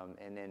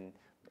 And then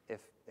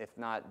if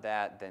not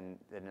that, then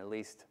at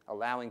least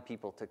allowing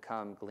people to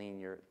come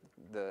glean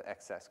the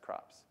excess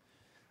crops.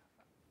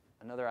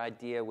 Another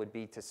idea would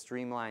be to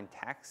streamline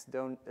tax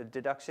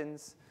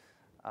deductions.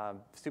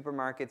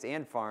 Supermarkets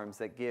and farms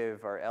that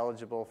give are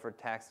eligible for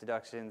tax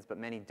deductions, but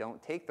many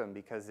don't take them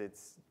because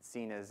it's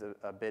seen as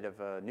a bit of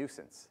a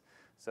nuisance.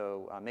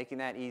 So making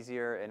that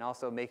easier, and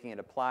also making it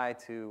apply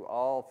to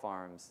all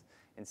farms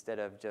instead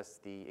of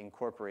just the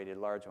incorporated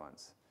large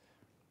ones.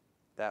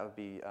 That would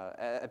be,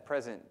 at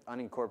present,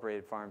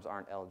 unincorporated farms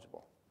aren't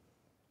eligible.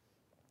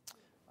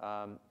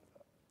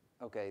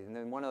 Okay, and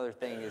then one other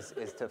thing is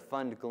to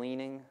fund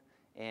gleaning.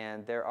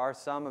 And there are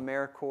some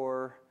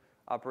AmeriCorps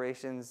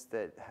operations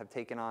that have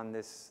taken on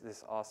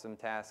this awesome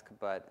task,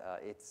 but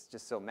it's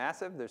just so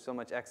massive, there's so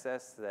much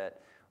excess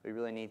that we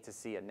really need to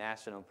see a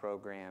national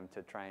program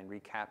to try and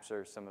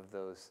recapture some of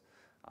those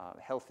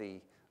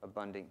healthy,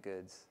 abundant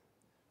goods.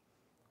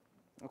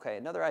 Okay,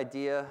 another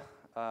idea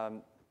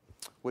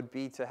would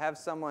be to have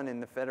someone in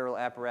the federal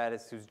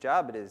apparatus whose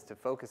job it is to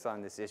focus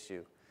on this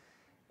issue.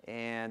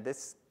 And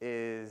this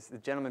is, the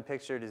gentleman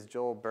pictured is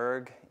Joel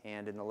Berg,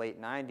 and in the late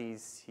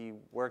 90s, he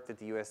worked at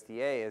the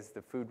USDA as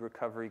the Food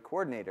Recovery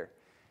Coordinator.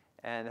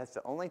 And that's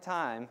the only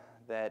time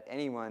that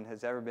anyone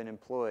has ever been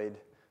employed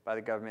by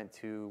the government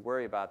to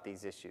worry about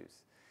these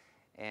issues.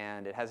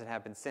 And it hasn't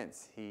happened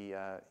since. He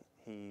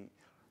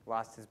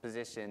lost his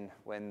position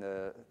when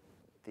the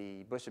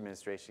Bush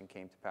administration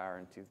came to power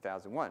in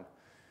 2001.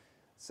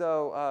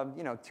 So,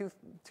 you know,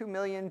 2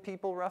 million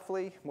people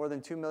roughly, more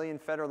than 2 million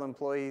federal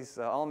employees.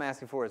 All I'm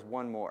asking for is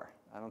one more.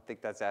 I don't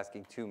think that's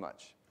asking too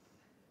much.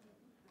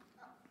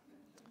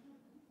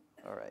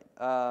 All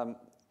right.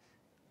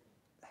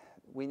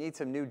 We need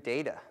some new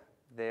data.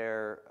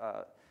 There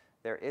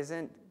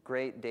isn't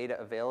great data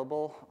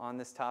available on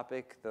this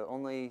topic.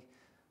 The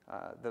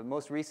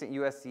most recent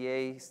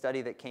USDA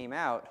study that came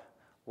out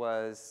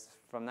was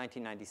from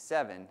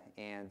 1997,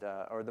 and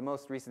or the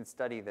most recent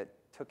study that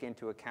took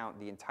into account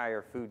the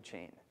entire food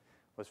chain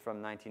was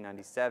from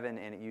 1997,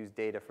 and it used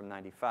data from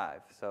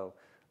 95. So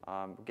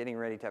we're getting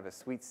ready to have a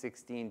Sweet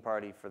 16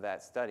 party for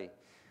that study.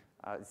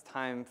 It's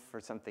time for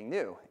something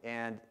new.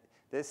 And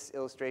this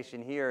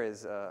illustration here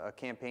is a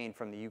campaign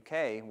from the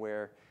UK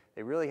where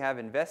they really have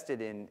invested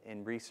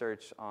in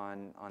research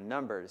on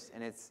numbers,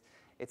 and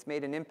it's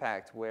made an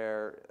impact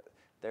where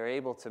they're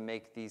able to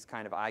make these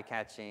kind of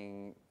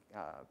eye-catching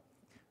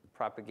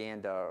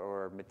propaganda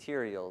or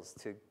materials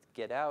to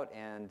get out,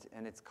 and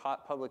it's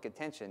caught public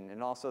attention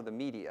and also the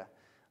media.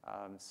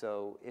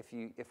 So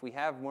if we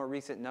have more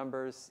recent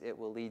numbers, it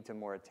will lead to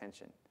more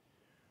attention.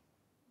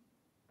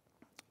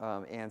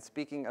 And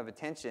speaking of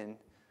attention,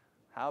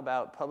 how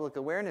about public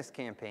awareness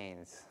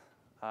campaigns?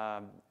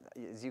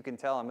 As you can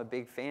tell, I'm a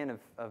big fan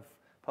of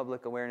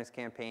public awareness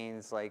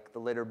campaigns like the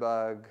litter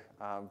bug,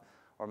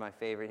 or my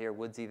favorite here,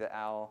 Woodsy the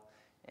owl.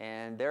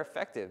 And they're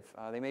effective.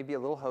 They may be a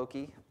little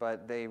hokey,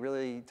 but they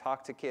really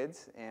talk to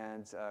kids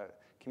and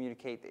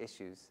communicate the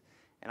issues.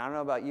 And I don't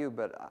know about you,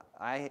 but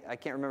I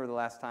can't remember the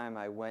last time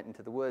I went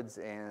into the woods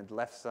and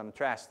left some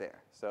trash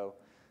there. So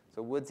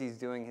Woodsy's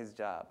doing his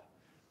job.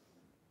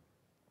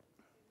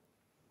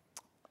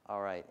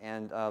 All right,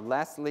 and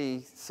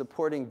lastly,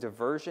 supporting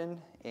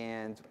diversion.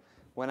 And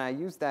when I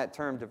use that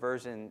term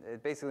diversion,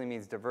 it basically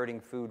means diverting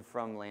food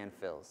from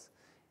landfills.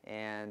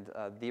 And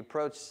the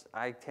approach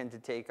I tend to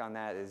take on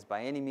that is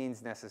by any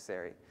means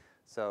necessary.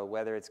 So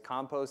whether it's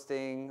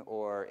composting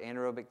or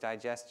anaerobic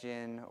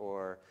digestion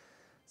or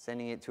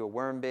sending it to a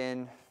worm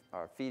bin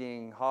or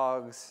feeding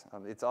hogs,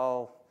 it's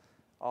all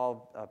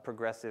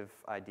progressive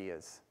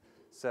ideas.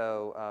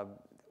 So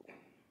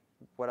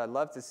what I'd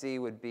love to see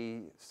would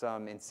be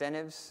some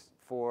incentives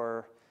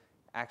for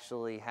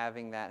actually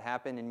having that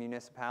happen in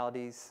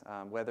municipalities,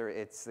 whether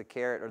it's the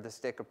carrot or the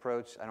stick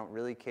approach, I don't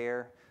really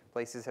care.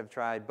 Places have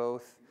tried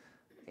both,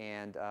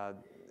 and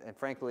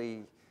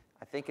frankly,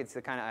 I think it's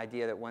the kind of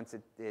idea that once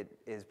it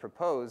is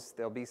proposed,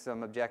 there'll be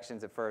some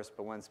objections at first,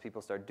 but once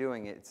people start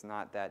doing it, it's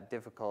not that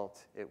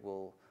difficult. It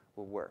will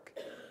work.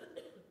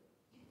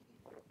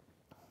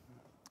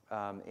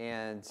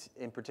 And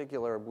in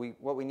particular,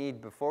 what we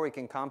need before we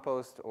can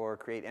compost or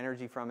create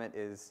energy from it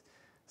is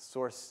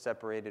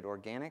source-separated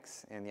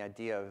organics, and the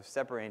idea of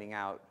separating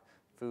out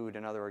food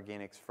and other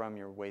organics from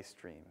your waste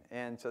stream.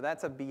 And so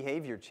that's a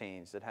behavior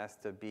change that has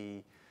to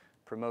be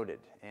promoted,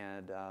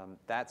 and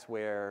that's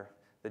where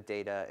the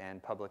data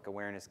and public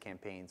awareness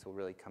campaigns will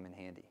really come in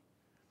handy.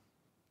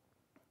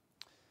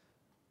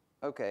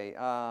 Okay,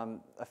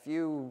 a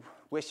few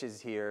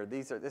wishes here.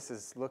 This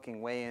is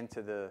looking way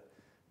into the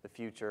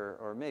future,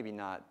 or maybe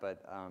not,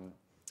 but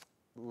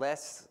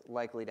less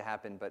likely to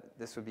happen, but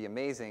this would be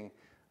amazing.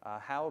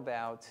 How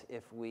about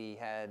if we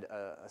had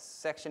a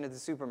section of the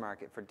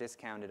supermarket for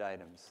discounted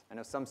items? I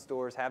know some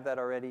stores have that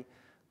already,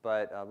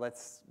 but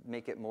let's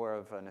make it more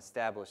of an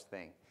established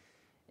thing.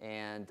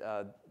 And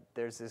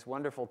there's this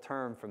wonderful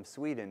term from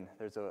Sweden.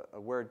 There's a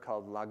word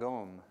called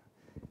lagom.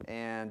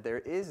 And there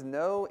is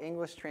no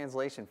English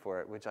translation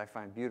for it, which I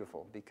find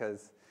beautiful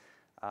because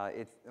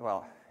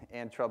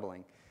and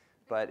troubling.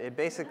 But it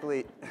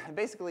basically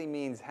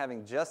means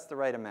having just the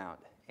right amount.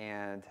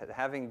 And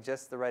having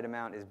just the right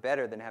amount is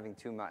better than having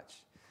too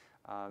much.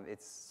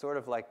 It's sort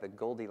of like the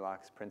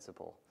Goldilocks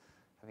principle,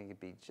 having it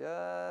be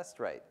just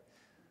right.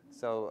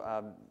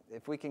 So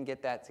if we can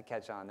get that to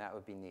catch on, that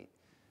would be neat.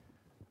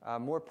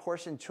 More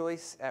portion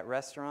choice at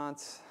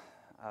restaurants.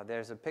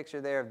 There's a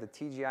picture there of the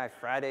TGI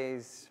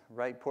Fridays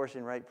right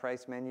portion, right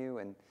price menu,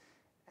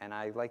 and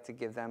I like to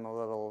give them a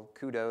little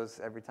kudos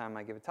every time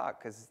I give a talk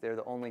because they're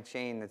the only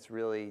chain that's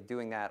really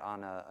doing that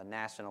on a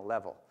national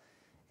level.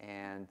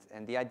 And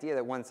the idea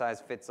that one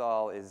size fits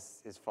all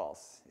is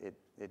false.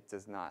 It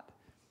does not.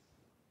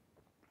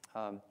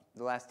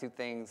 The last two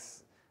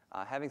things,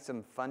 having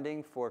some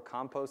funding for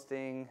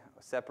composting,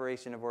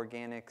 separation of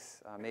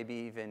organics, maybe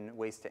even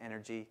waste to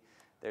energy.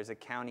 There's a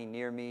county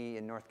near me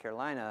in North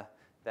Carolina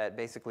that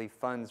basically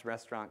funds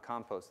restaurant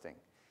composting.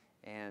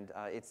 And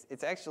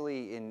it's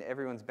actually in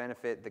everyone's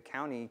benefit. The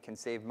county can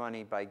save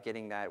money by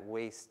getting that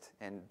waste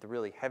and the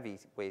really heavy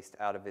waste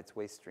out of its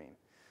waste stream.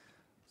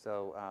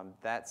 So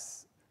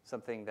that's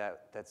something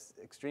that's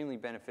extremely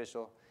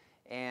beneficial.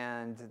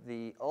 And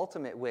the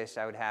ultimate wish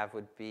I would have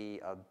would be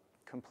a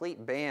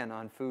complete ban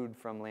on food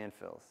from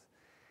landfills.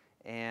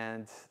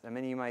 And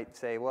many of you might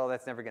say, well,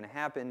 that's never going to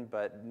happen,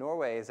 but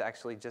Norway has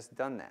actually just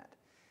done that.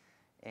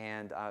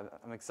 And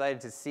I'm excited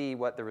to see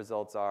what the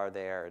results are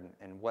there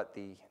and what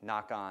the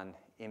knock-on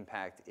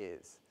impact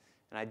is.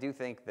 And I do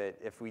think that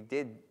if we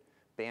did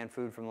ban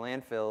food from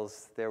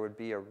landfills, there would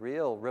be a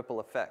real ripple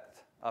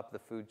effect up the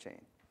food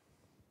chain.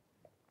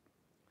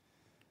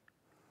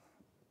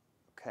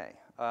 Okay,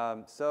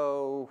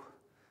 so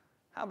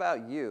how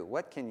about you?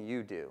 What can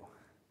you do?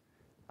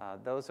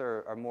 Those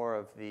are more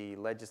of the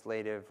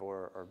legislative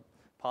or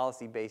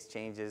policy-based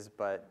changes,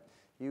 but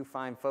you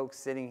find folks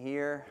sitting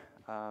here,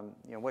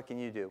 what can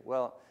you do?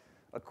 Well,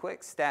 a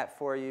quick stat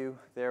for you.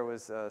 There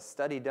was a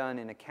study done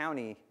in a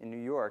county in New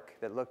York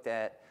that looked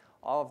at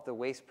all of the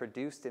waste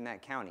produced in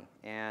that county,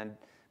 and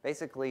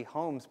basically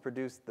homes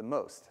produced the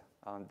most.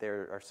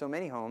 There are so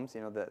many homes,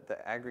 the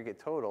aggregate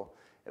total,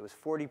 it was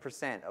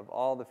 40% of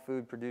all the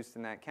food produced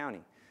in that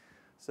county.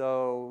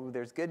 So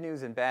there's good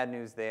news and bad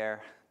news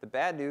there. The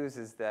bad news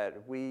is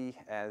that we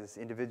as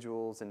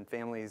individuals and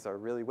families are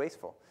really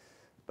wasteful.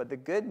 But the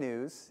good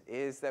news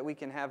is that we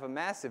can have a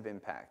massive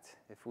impact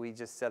if we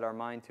just set our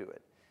mind to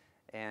it.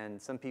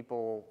 And some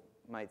people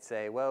might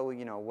say, well,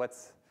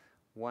 what's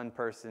one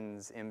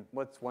person's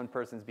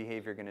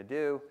behavior going to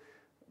do?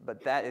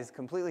 But that is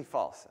completely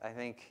false. I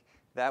think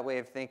that way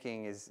of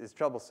thinking is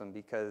troublesome,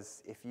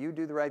 because if you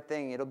do the right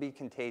thing, it'll be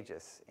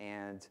contagious.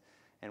 And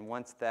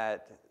once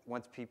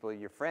people,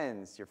 your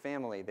friends, your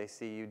family, they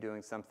see you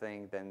doing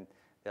something, then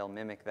they'll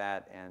mimic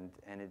that, and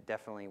it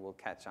definitely will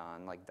catch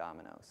on like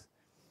dominoes.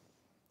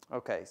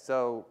 Okay,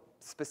 so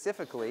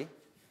specifically,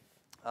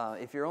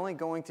 if you're only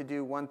going to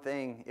do one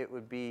thing, it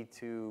would be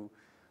to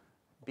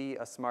be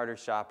a smarter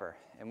shopper.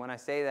 And when I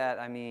say that,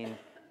 I mean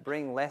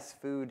bring less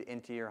food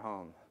into your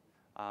home.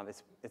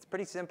 It's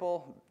pretty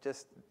simple.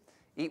 Just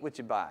eat what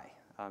you buy,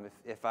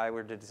 if I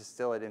were to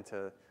distill it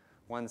into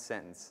one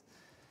sentence.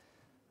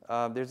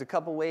 There's a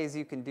couple ways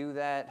you can do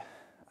that.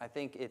 I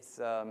think it's,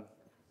 oh,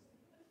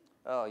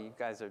 you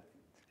guys are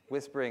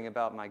whispering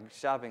about my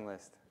shopping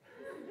list.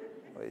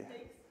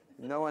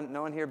 No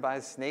one here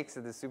buys snakes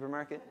at the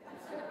supermarket?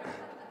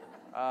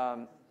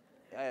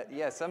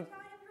 Yeah, some.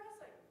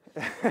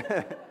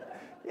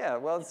 Yeah,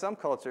 well, in some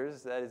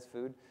cultures that is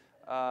food.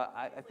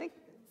 I think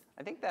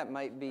that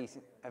might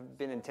have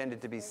been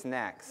intended to be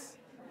snacks,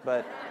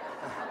 but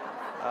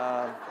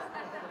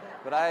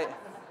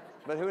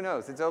who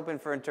knows? It's open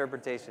for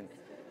interpretation.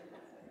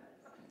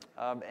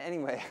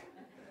 Anyway,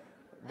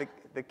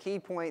 the key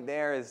point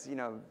there is,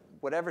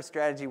 whatever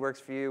strategy works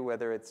for you,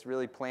 whether it's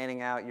really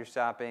planning out your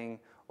shopping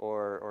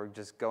or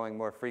just going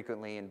more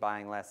frequently and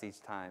buying less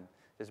each time.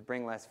 Just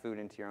bring less food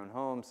into your own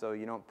home so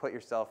you don't put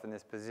yourself in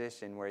this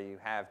position where you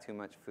have too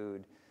much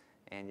food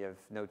and you have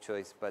no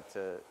choice but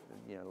to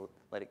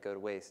let it go to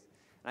waste.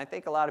 And I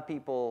think a lot of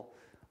people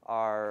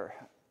are,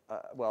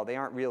 they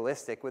aren't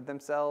realistic with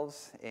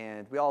themselves,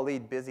 and we all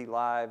lead busy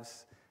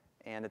lives,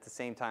 and at the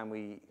same time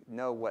we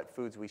know what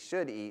foods we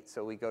should eat,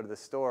 so we go to the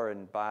store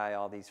and buy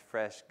all these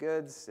fresh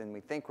goods, and we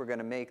think we're going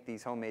to make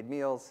these homemade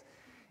meals.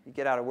 You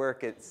get out of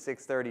work at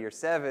 6:30 or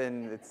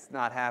 7, it's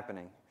not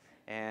happening.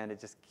 And it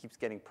just keeps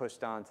getting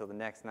pushed on until the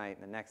next night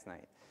and the next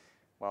night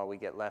while we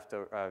get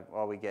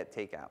while we get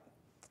takeout.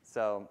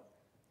 So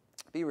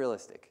be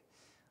realistic.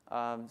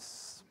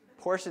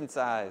 Portion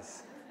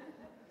size.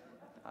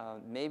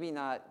 Maybe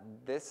not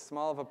this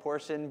small of a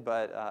portion,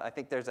 but I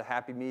think there's a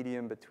happy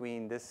medium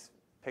between this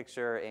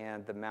picture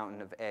and the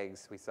mountain of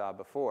eggs we saw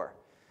before.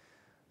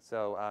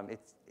 So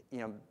it's,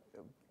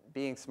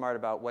 being smart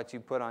about what you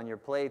put on your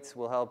plates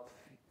will help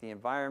the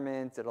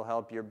environment, it'll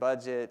help your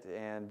budget,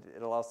 and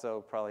it'll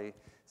also probably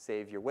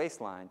save your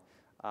waistline.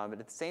 But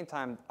at the same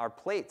time, our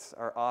plates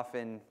are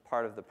often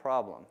part of the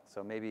problem.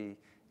 So maybe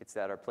it's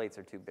that our plates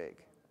are too big.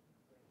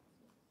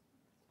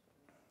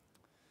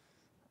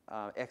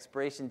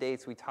 Expiration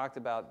dates, we talked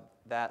about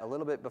that a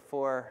little bit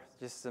before.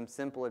 Just some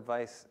simple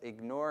advice: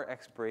 ignore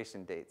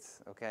expiration dates,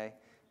 okay?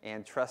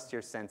 And trust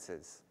your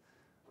senses.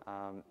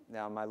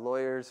 Now,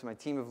 my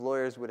team of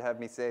lawyers would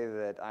have me say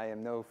that I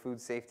am no food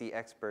safety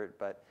expert,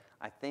 but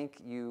I think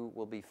you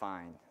will be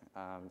fine.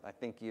 I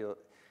think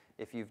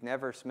if you've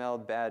never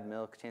smelled bad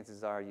milk,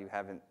 chances are you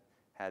haven't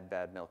had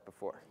bad milk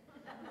before.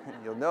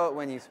 You'll know it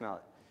when you smell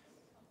it.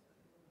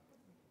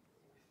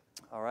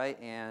 All right,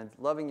 and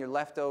loving your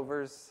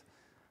leftovers.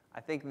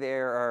 I think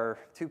there are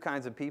two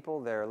kinds of people.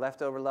 There are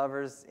leftover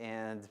lovers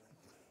and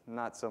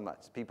not so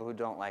much, people who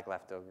don't like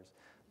leftovers.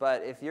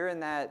 But if you're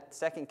in that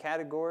second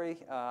category,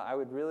 I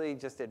would really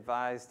just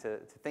advise to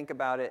think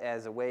about it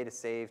as a way to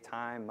save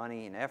time,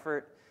 money, and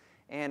effort,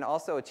 and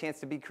also a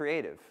chance to be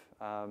creative,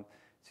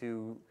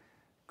 to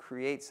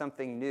create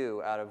something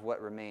new out of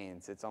what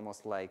remains. It's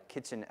almost like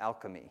kitchen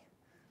alchemy.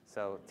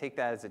 So take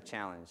that as a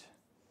challenge.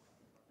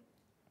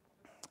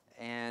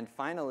 And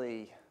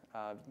finally,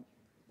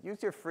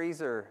 use your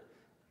freezer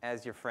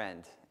as your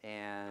friend.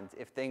 And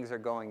if things are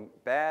going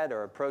bad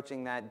or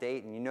approaching that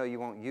date and you know you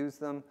won't use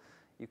them,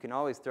 you can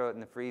always throw it in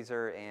the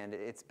freezer, and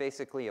it's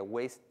basically a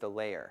waste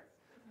delayer.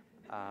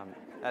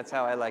 That's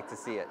how I like to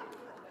see it.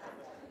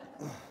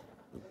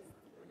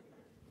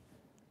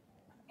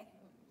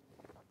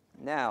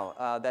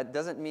 Now, that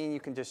doesn't mean you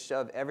can just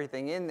shove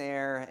everything in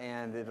there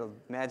and it'll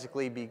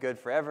magically be good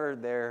forever.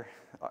 There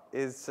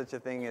is such a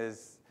thing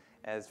as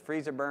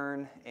freezer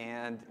burn,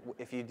 and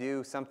if you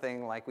do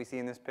something like we see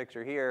in this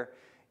picture here,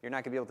 you're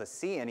not going to be able to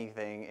see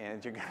anything,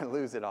 and you're going to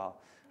lose it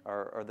all,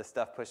 or the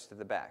stuff pushed to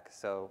the back.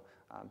 So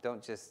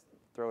don't just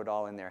throw it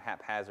all in there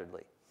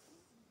haphazardly.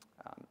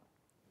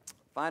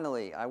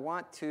 Finally, I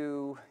want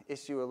to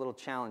issue a little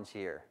challenge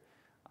here.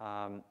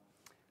 I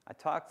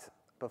talked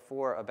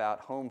before about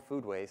home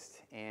food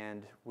waste,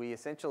 and we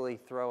essentially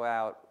throw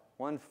out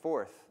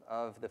 1/4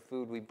 of the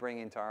food we bring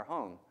into our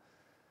home.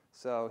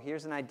 So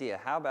here's an idea.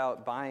 How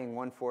about buying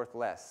 1/4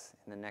 less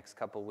in the next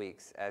couple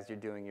weeks as you're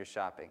doing your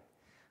shopping?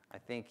 I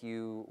think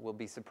you will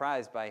be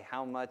surprised by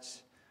how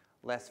much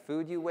less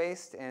food you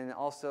waste, and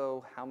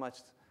also how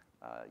much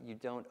you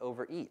don't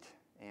overeat.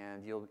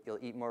 And you'll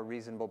eat more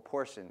reasonable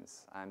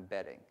portions, I'm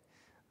betting.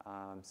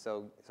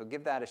 So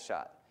give that a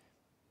shot.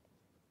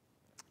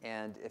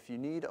 And if you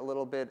need a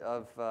little bit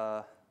of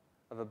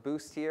a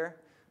boost here,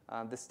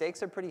 the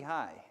stakes are pretty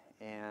high.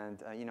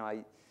 And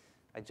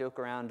I joke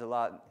around a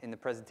lot in the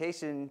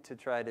presentation to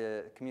try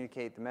to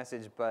communicate the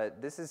message,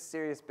 but this is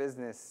serious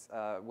business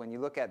when you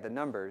look at the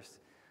numbers.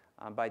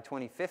 By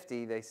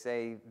 2050, they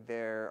say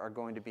there are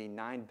going to be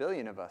 9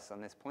 billion of us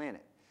on this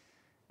planet.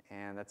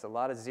 And that's a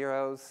lot of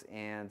zeros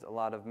and a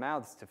lot of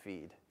mouths to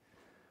feed.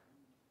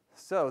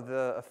 So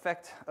the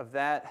effect of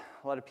that,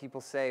 a lot of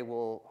people say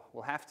we'll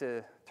have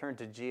to turn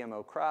to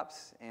GMO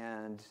crops,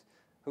 and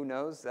who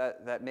knows,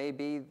 that may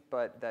be,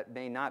 but that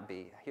may not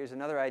be. Here's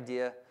another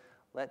idea.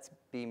 Let's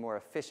be more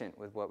efficient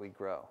with what we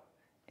grow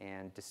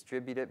and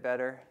distribute it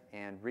better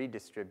and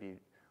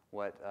redistribute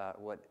what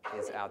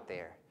is out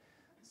there.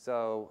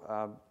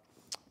 So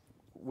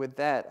with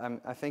that,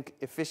 I think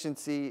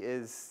efficiency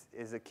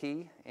is a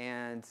key,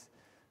 and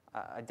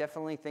I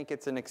definitely think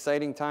it's an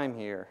exciting time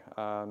here.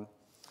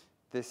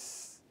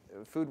 This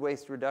food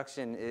waste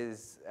reduction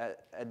is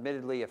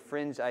admittedly a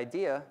fringe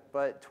idea,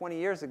 but 20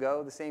 years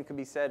ago, the same could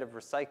be said of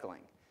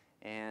recycling,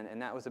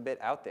 and that was a bit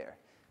out there.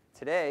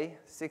 Today,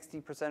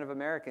 60% of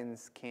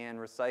Americans can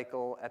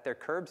recycle at their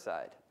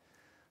curbside.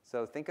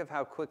 So think of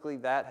how quickly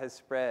that has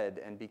spread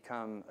and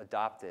become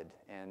adopted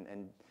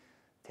and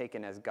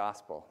taken as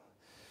gospel.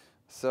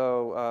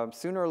 So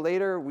sooner or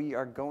later, we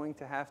are going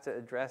to have to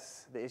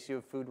address the issue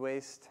of food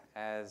waste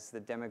as the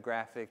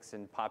demographics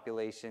and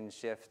population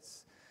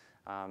shifts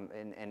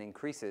and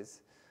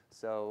increases.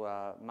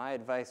 So my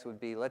advice would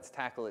be, let's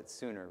tackle it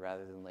sooner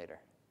rather than later.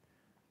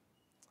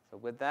 So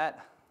with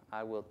that,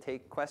 I will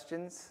take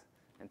questions,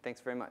 and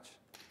thanks very much.